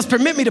 that they must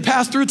permit me to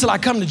pass through till I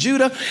come to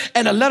Judah,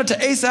 and a letter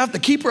to Asaph, the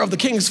keeper of the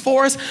king's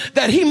forest,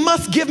 that he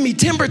must give me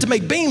timber to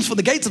make beams for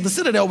the gates of the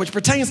citadel, which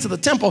pertains to the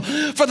temple,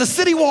 for the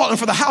city wall, and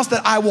for the house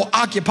that I will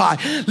occupy.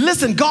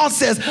 Listen, God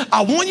says,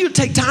 I want you to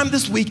take time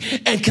this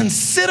week and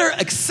consider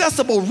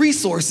accessible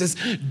resources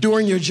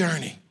during your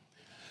journey.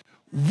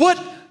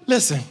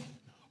 Listen,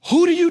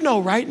 who do you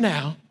know right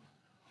now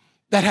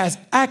that has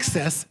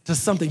access to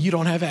something you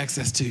don't have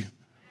access to?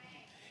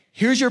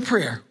 Here's your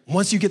prayer.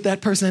 Once you get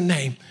that person's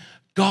name,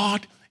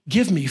 God,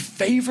 give me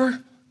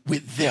favor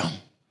with them.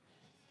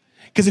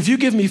 Because if you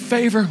give me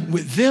favor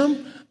with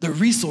them, the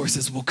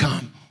resources will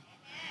come.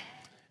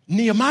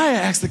 Nehemiah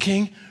asked the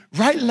king,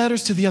 write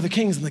letters to the other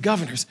kings and the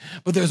governors,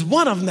 but there's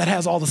one of them that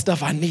has all the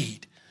stuff I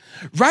need.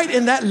 Write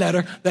in that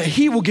letter that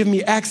he will give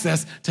me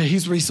access to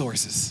his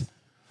resources.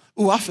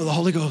 Ooh, I feel the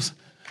Holy Ghost.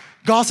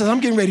 God says, I'm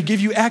getting ready to give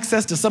you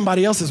access to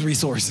somebody else's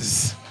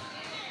resources.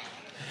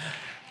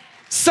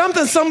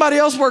 Something somebody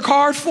else worked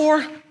hard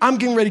for, I'm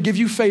getting ready to give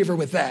you favor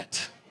with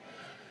that.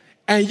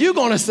 And you're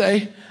going to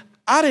say,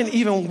 I didn't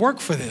even work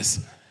for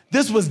this.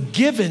 This was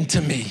given to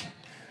me.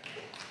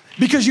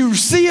 Because you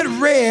see it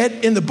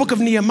read in the book of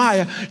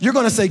Nehemiah, you're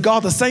going to say,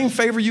 God, the same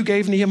favor you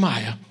gave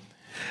Nehemiah.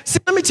 See,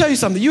 let me tell you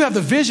something. You have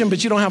the vision,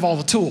 but you don't have all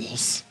the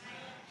tools.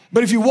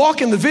 But if you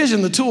walk in the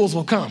vision, the tools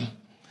will come.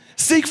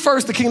 Seek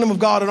first the kingdom of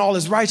God and all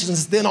his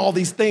righteousness, then all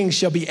these things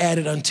shall be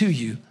added unto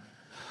you.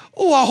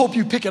 Oh, I hope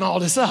you're picking all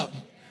this up.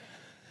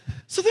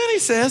 So then he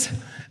says,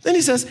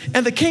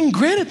 and the king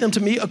granted them to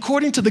me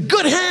according to the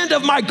good hand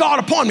of my God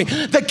upon me.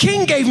 The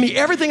king gave me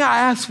everything I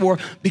asked for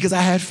because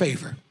I had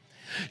favor.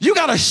 You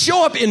got to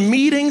show up in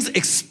meetings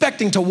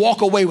expecting to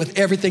walk away with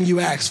everything you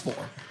asked for.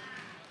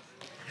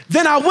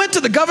 Then I went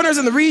to the governors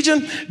in the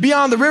region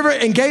beyond the river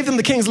and gave them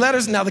the king's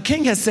letters. Now the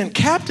king has sent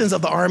captains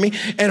of the army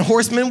and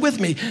horsemen with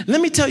me.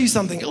 Let me tell you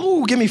something.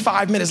 Ooh, give me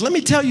 5 minutes. Let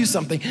me tell you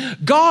something.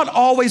 God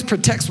always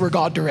protects where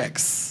God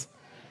directs.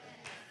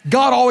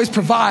 God always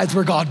provides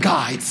where God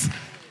guides.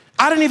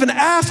 I didn't even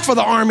ask for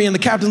the army and the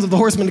captains of the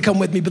horsemen to come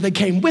with me, but they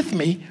came with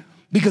me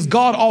because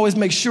God always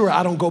makes sure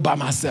I don't go by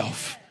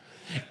myself.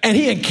 And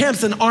he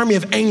encamps an army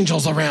of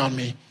angels around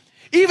me.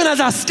 Even as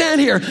I stand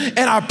here and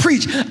I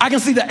preach, I can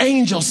see the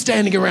angels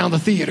standing around the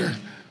theater.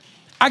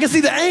 I can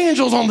see the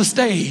angels on the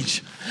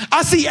stage.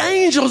 I see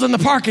angels in the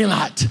parking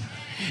lot.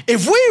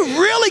 If we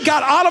really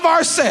got out of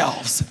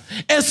ourselves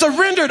and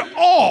surrendered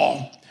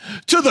all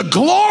to the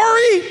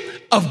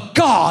glory of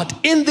God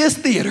in this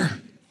theater,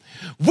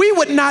 we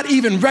would not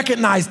even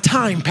recognize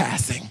time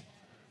passing.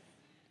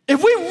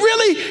 If we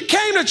really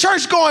came to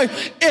church going,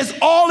 it's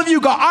all of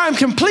you, God, I am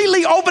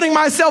completely opening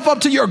myself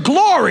up to your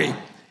glory,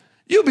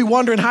 you'll be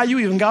wondering how you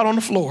even got on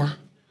the floor.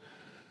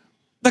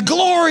 The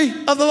glory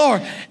of the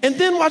Lord. And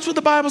then watch what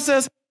the Bible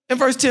says in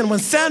verse 10. When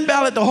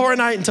Sanballat the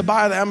Horonite and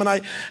Tobiah the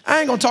Ammonite, I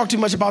ain't going to talk too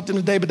much about them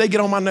today, but they get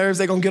on my nerves.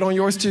 They're going to get on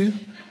yours too.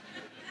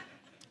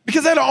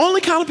 Because they're the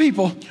only kind of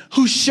people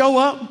who show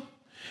up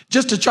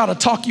just to try to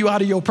talk you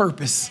out of your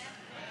purpose.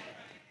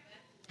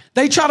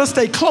 They try to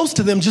stay close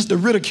to them just to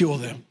ridicule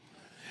them.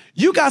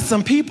 You got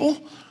some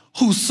people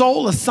whose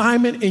sole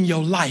assignment in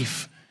your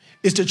life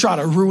is to try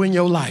to ruin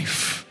your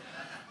life.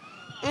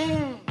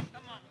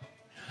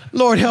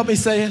 Lord, help me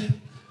say it.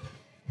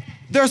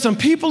 There are some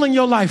people in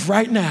your life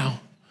right now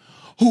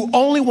who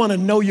only want to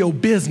know your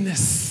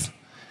business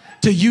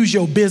to use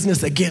your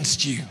business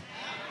against you.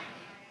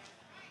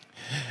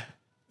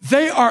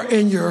 They are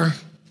in your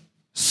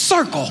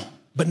circle,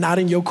 but not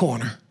in your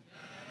corner.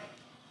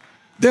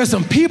 There's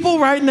some people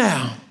right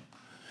now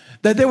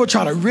that they will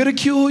try to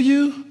ridicule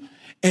you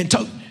and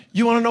talk.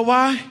 You want to know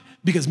why?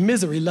 Because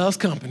misery loves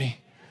company.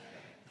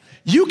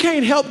 You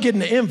can't help getting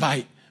the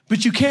invite,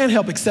 but you can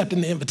help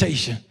accepting the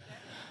invitation.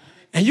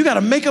 And you got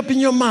to make up in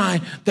your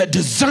mind that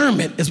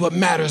discernment is what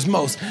matters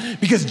most.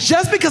 Because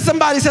just because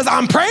somebody says,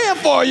 I'm praying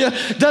for you,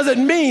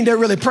 doesn't mean they're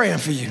really praying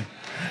for you.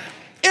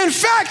 In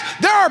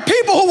fact, there are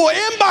people who will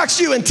inbox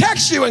you and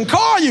text you and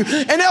call you,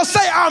 and they'll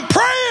say, I'm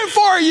praying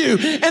for you.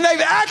 And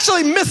they've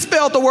actually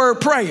misspelled the word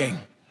praying.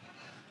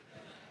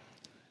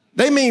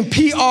 They mean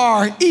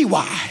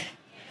P-R-E-Y.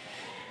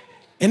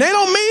 And they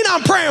don't mean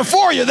I'm praying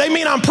for you. They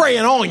mean I'm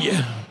praying on you.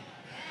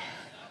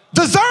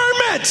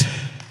 Discernment.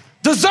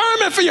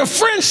 Discernment for your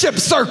friendship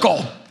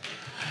circle.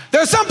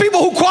 There are some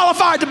people who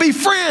qualified to be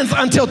friends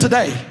until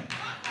today.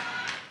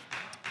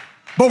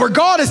 But where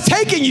God is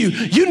taking you,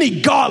 you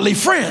need godly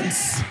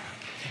friends.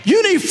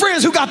 You need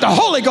friends who got the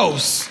Holy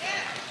Ghost.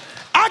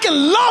 I can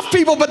love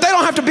people, but they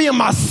don't have to be in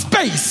my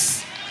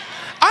space.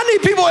 I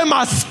need people in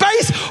my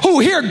space who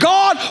hear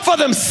God for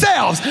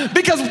themselves,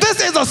 because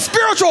this is a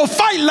spiritual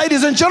fight,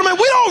 ladies and gentlemen.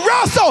 We don't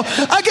wrestle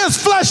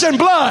against flesh and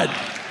blood.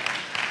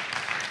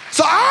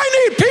 So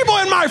I need people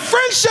in my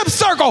friendship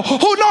circle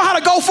who know how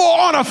to go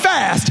on a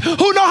fast,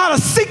 who know how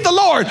to seek the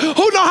Lord,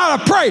 who know how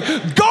to pray.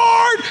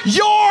 Guard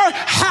your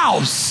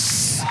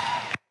house.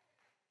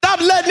 Stop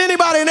letting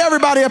anybody and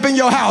everybody up in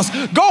your house.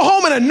 Go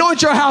home and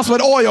anoint your house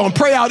with oil and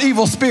pray out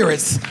evil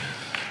spirits.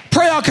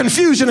 Pray out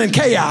confusion and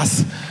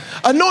chaos.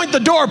 Anoint the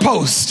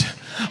doorpost.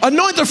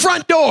 Anoint the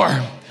front door.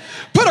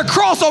 Put a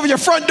cross over your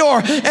front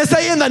door and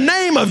say, in the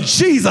name of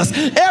Jesus,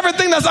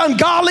 everything that's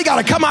ungodly got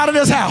to come out of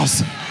this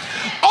house.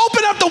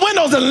 Open up the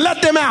windows and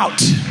let them out.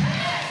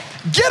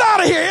 Get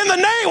out of here in the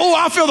name. Oh,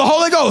 I feel the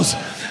Holy Ghost.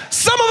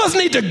 Some of us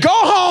need to go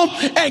home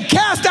and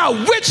cast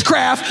out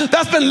witchcraft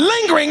that's been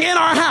lingering in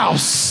our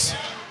house.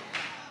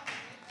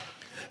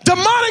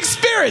 Demonic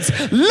spirits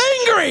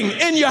lingering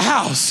in your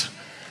house.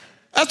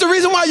 That's the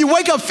reason why you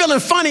wake up feeling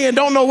funny and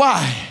don't know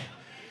why.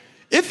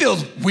 It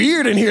feels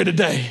weird in here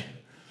today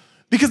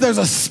because there's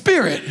a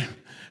spirit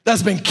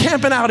that's been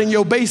camping out in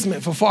your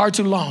basement for far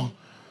too long.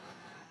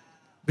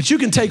 But you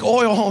can take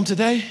oil home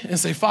today and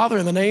say, Father,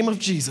 in the name of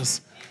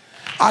Jesus,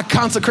 I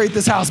consecrate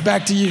this house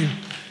back to you.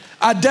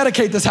 I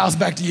dedicate this house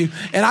back to you.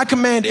 And I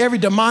command every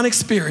demonic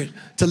spirit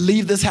to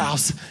leave this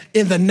house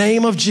in the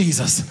name of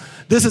Jesus.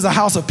 This is a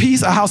house of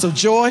peace, a house of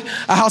joy,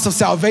 a house of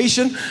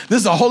salvation.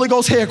 This is a Holy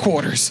Ghost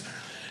headquarters.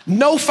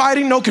 No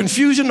fighting, no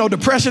confusion, no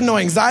depression, no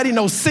anxiety,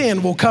 no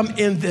sin will come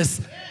in this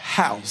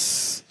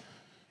house.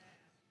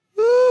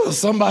 Ooh,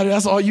 somebody,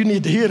 that's all you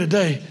need to hear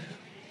today.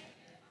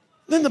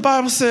 Then the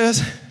Bible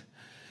says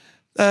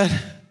that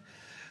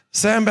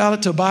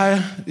Sanballat,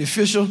 Tobiah, the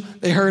official,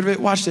 they heard of it.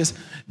 Watch this.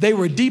 They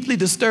were deeply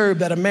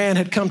disturbed that a man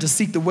had come to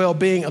seek the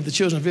well-being of the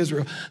children of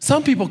Israel.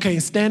 Some people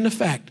can't stand the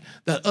fact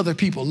that other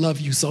people love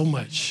you so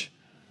much.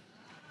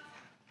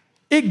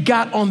 It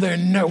got on their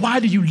nerves. Why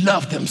do you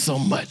love them so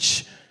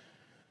much?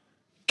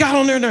 Got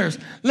on their nerves.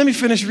 Let me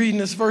finish reading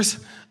this,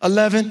 verse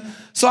 11.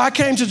 So I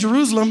came to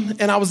Jerusalem,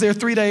 and I was there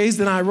 3 days.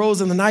 Then I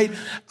arose in the night,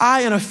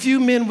 I and a few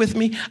men with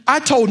me. I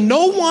told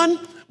no one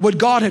what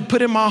God had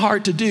put in my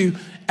heart to do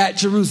at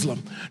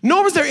Jerusalem.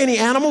 Nor was there any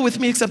animal with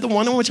me except the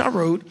one on which I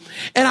rode.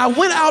 And I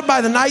went out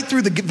by the night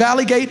through the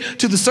valley gate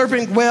to the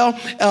serpent well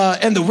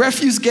and the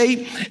refuse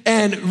gate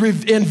and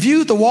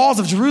viewed the walls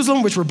of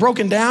Jerusalem, which were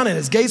broken down, and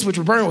its gates, which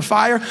were burned with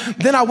fire.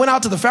 Then I went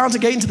out to the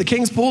fountain gate into the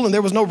king's pool, and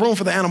there was no room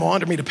for the animal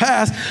under me to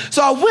pass.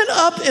 So I went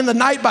up in the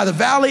night by the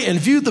valley and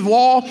viewed the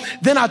wall.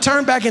 Then I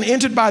turned back and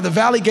entered by the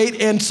valley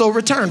gate and so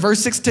returned. Verse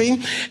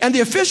 16, and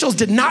the officials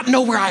did not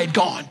know where I had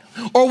gone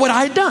or what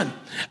I had done.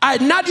 I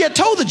had not yet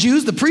told the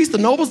Jews, the priests, the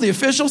nobles, the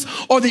officials,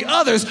 or the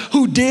others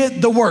who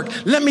did the work.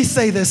 Let me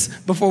say this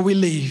before we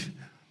leave.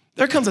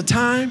 There comes a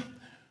time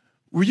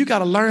where you got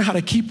to learn how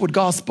to keep what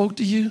God spoke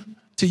to you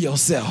to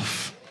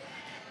yourself.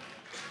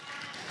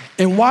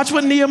 And watch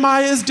what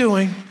Nehemiah is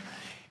doing.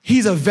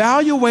 He's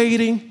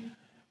evaluating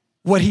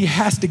what he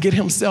has to get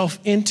himself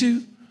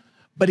into,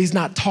 but he's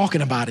not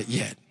talking about it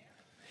yet.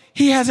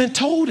 He hasn't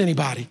told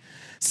anybody.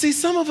 See,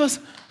 some of us,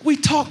 we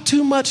talk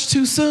too much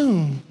too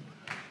soon.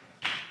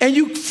 And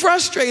you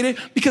frustrated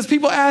because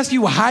people ask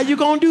you, well, how you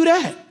going to do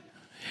that?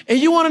 And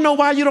you want to know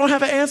why you don't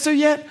have an answer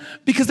yet?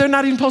 Because they're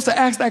not even supposed to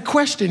ask that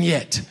question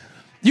yet.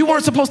 You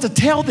weren't supposed to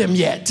tell them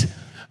yet.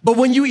 But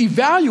when you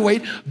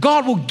evaluate,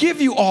 God will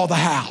give you all the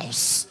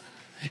hows.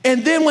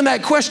 And then when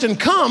that question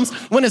comes,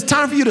 when it's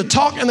time for you to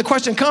talk and the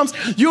question comes,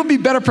 you'll be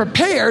better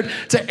prepared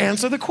to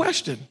answer the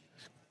question.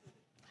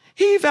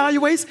 He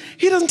evaluates.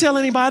 He doesn't tell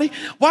anybody.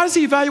 Why does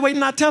he evaluate and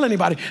not tell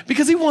anybody?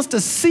 Because he wants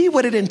to see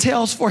what it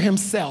entails for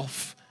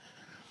himself.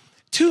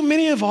 Too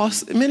many of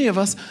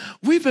us,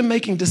 we've been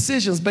making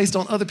decisions based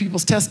on other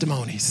people's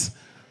testimonies.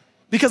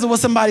 Because of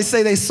what somebody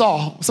say they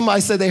saw, somebody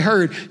said they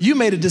heard, you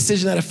made a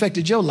decision that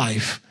affected your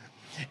life.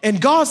 And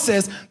God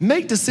says,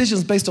 make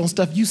decisions based on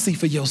stuff you see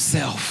for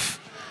yourself.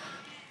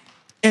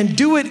 And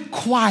do it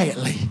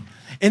quietly.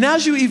 And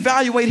as you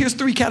evaluate, here's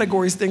 3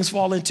 categories things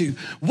fall into.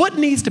 What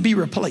needs to be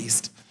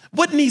replaced?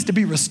 What needs to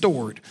be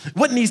restored?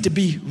 What needs to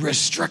be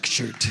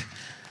restructured?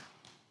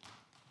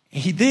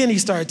 And then he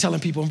started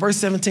telling people in verse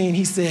 17,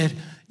 he said,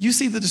 You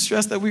see the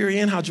distress that we are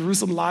in, how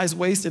Jerusalem lies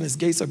waste and its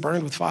gates are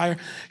burned with fire.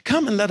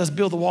 Come and let us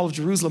build the wall of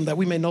Jerusalem that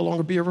we may no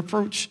longer be a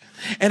reproach.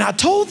 And I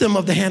told them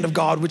of the hand of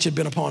God which had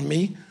been upon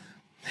me,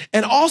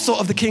 and also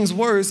of the king's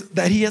words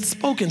that he had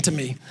spoken to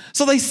me.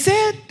 So they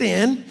said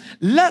then,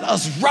 let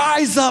us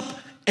rise up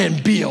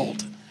and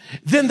build.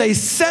 Then they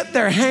set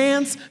their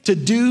hands to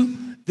do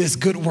this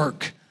good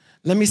work.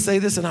 Let me say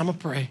this and I'm going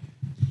to pray.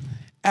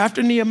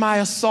 After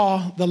Nehemiah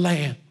saw the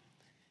land,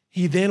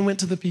 he then went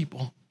to the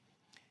people.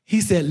 He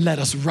said, let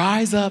us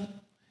rise up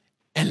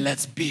and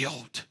let's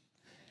build.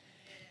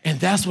 And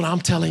that's what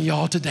I'm telling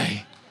y'all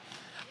today.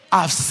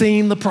 I've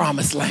seen the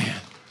promised land.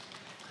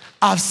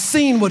 I've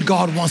seen what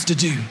God wants to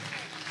do.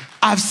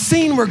 I've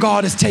seen where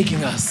God is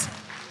taking us.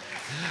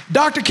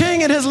 Dr.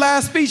 King in his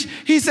last speech,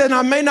 he said,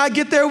 I may not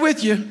get there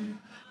with you.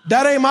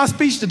 That ain't my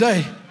speech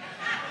today.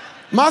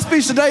 My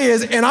speech today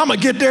is, and I'm going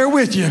to get there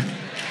with you.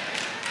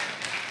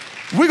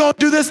 We're going to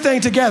do this thing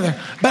together.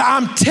 But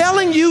I'm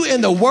telling you in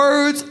the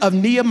words of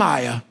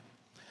Nehemiah,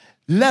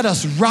 let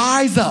us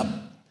rise up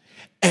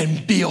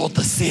and build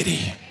the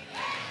city.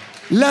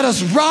 Let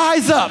us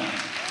rise up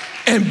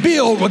and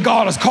build what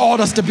God has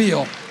called us to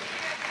build.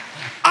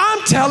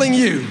 I'm telling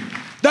you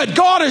that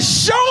God has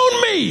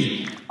shown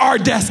me our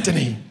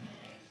destiny.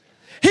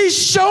 He's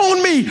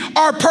shown me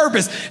our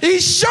purpose.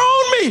 He's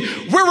shown me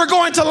where we're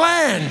going to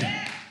land.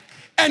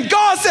 And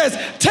God says,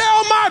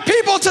 tell my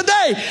people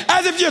today,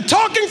 as if you're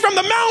talking from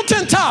the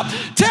mountaintop,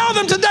 tell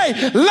them today,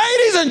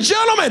 ladies and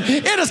gentlemen,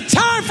 it is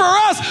time for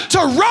us to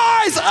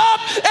rise up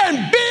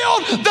and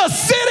build the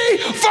city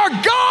for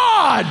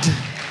God.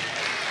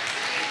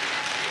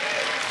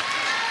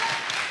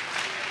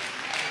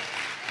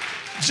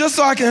 Just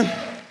so I can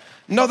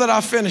know that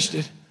I finished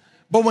it.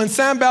 But when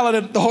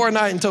Sanballat the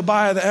Horonite and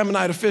Tobiah the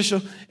Ammonite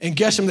official and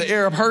Geshem the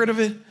Arab heard of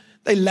it,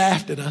 they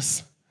laughed at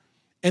us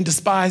and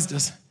despised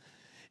us.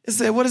 And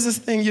said, what is this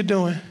thing you're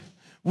doing?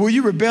 Will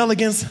you rebel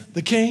against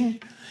the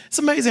king? It's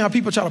amazing how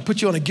people try to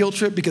put you on a guilt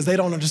trip because they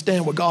don't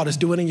understand what God is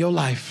doing in your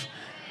life.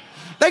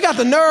 They got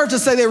the nerve to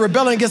say they're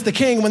rebelling against the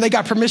king when they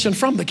got permission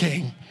from the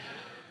king.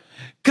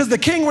 Because the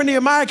king where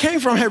Nehemiah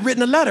came from had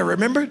written a letter,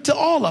 remember, to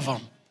all of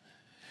them.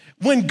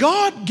 When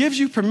God gives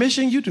you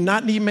permission, you do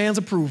not need man's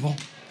approval.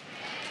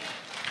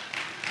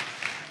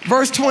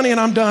 Verse 20, and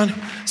I'm done.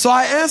 So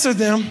I answered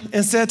them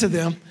and said to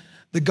them,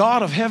 the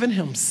God of heaven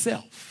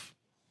himself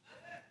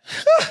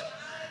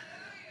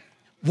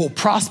will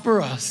prosper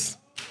us.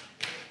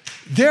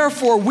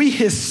 Therefore, we,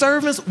 his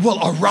servants, will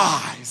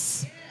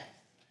arise.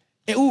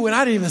 And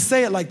I didn't even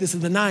say it like this in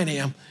the 9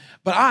 a.m.,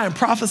 but I am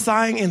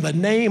prophesying in the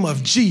name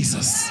of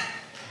Jesus.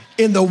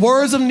 In the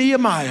words of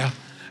Nehemiah,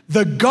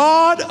 the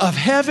God of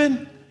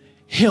heaven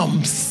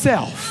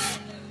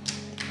himself,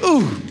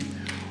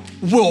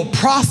 will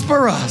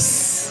prosper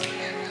us.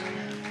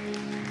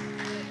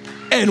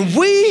 And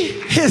we,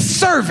 his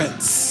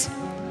servants,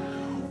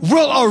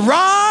 will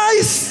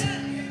arise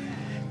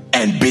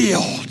and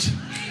build.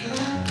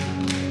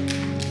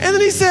 And then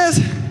he says,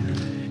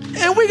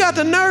 and we got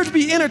the nerve to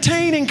be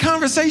entertaining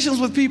conversations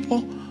with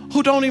people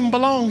who don't even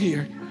belong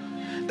here.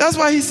 That's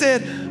why he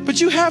said, but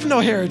you have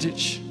no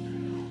heritage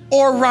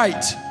or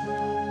right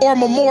or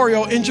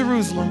memorial in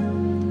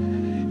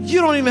Jerusalem. You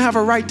don't even have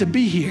a right to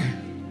be here.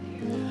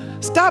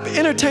 Stop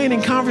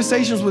entertaining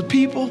conversations with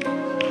people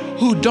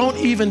who don't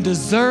even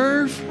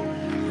deserve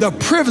the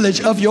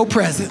privilege of your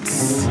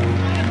presence.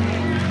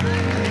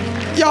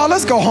 Y'all,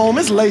 let's go home.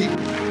 It's late.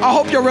 I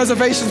hope your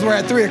reservations were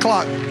at 3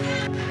 o'clock.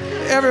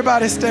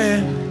 Everybody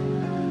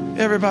stand.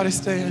 Everybody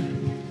stand.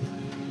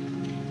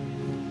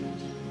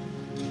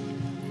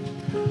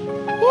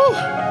 Woo.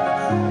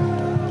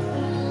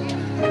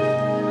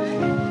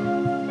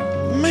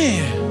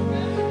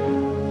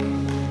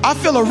 Man, I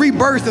feel a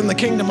rebirth in the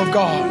kingdom of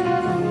God.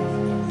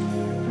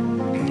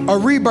 A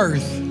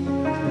rebirth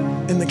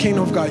in the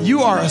kingdom of God.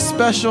 You are a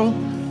special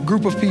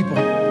group of people,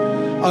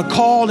 a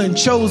called and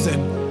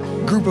chosen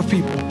group of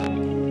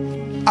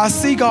people. I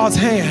see God's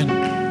hand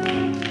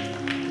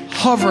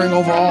hovering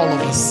over all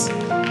of us,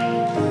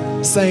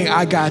 saying,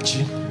 I got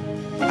you.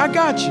 I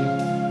got you.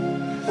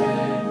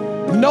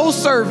 No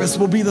service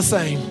will be the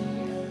same.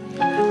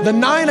 The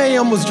 9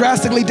 a.m. was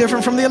drastically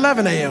different from the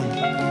 11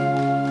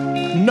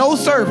 a.m. No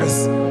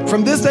service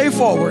from this day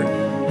forward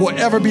will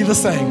ever be the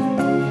same.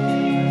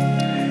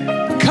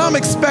 Come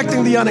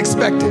expecting the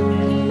unexpected.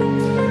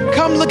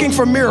 Come looking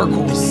for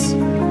miracles.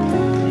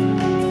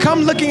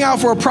 Come looking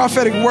out for a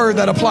prophetic word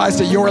that applies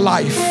to your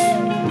life.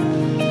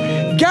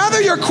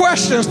 Gather your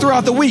questions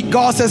throughout the week,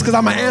 God says, because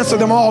I'm going to answer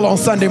them all on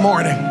Sunday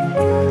morning.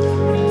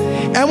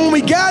 And when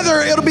we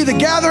gather, it'll be the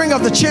gathering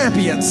of the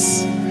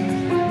champions,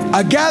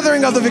 a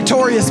gathering of the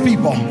victorious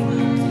people.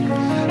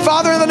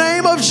 Father, in the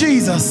name of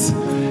Jesus,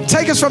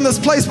 take us from this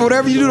place, but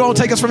whatever you do, don't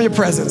take us from your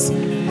presence.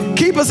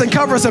 Keep us and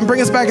cover us and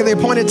bring us back at the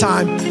appointed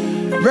time,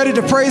 ready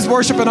to praise,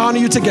 worship, and honor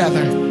you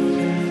together.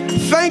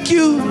 Thank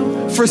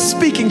you for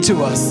speaking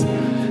to us.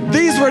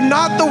 These were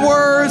not the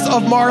words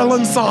of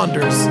Marlon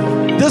Saunders.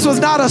 This was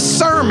not a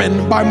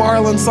sermon by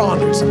Marlon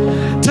Saunders.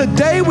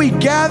 Today we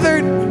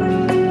gathered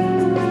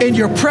in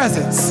your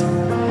presence,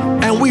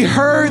 and we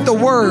heard the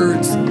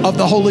words of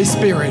the Holy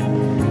Spirit.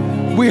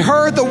 We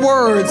heard the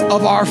words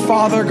of our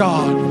Father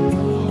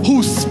God,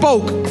 who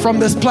spoke from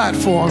this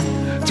platform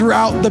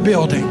throughout the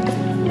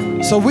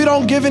building. So we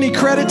don't give any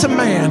credit to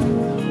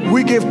man,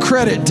 we give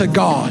credit to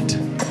God.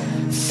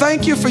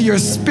 Thank you for your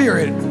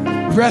Spirit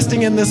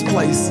resting in this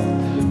place.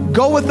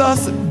 Go with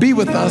us, be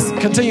with us,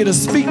 continue to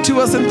speak to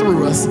us and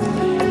through us.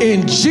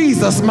 In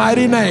Jesus'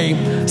 mighty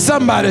name,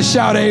 somebody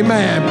shout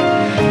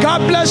amen.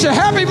 God bless you.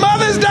 Happy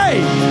Mother's Day.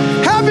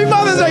 Happy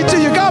Mother's Day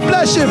to you. God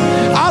bless you.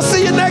 I'll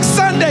see you next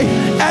Sunday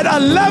at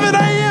 11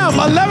 a.m.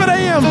 11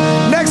 a.m.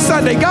 next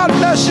Sunday. God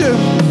bless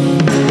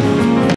you.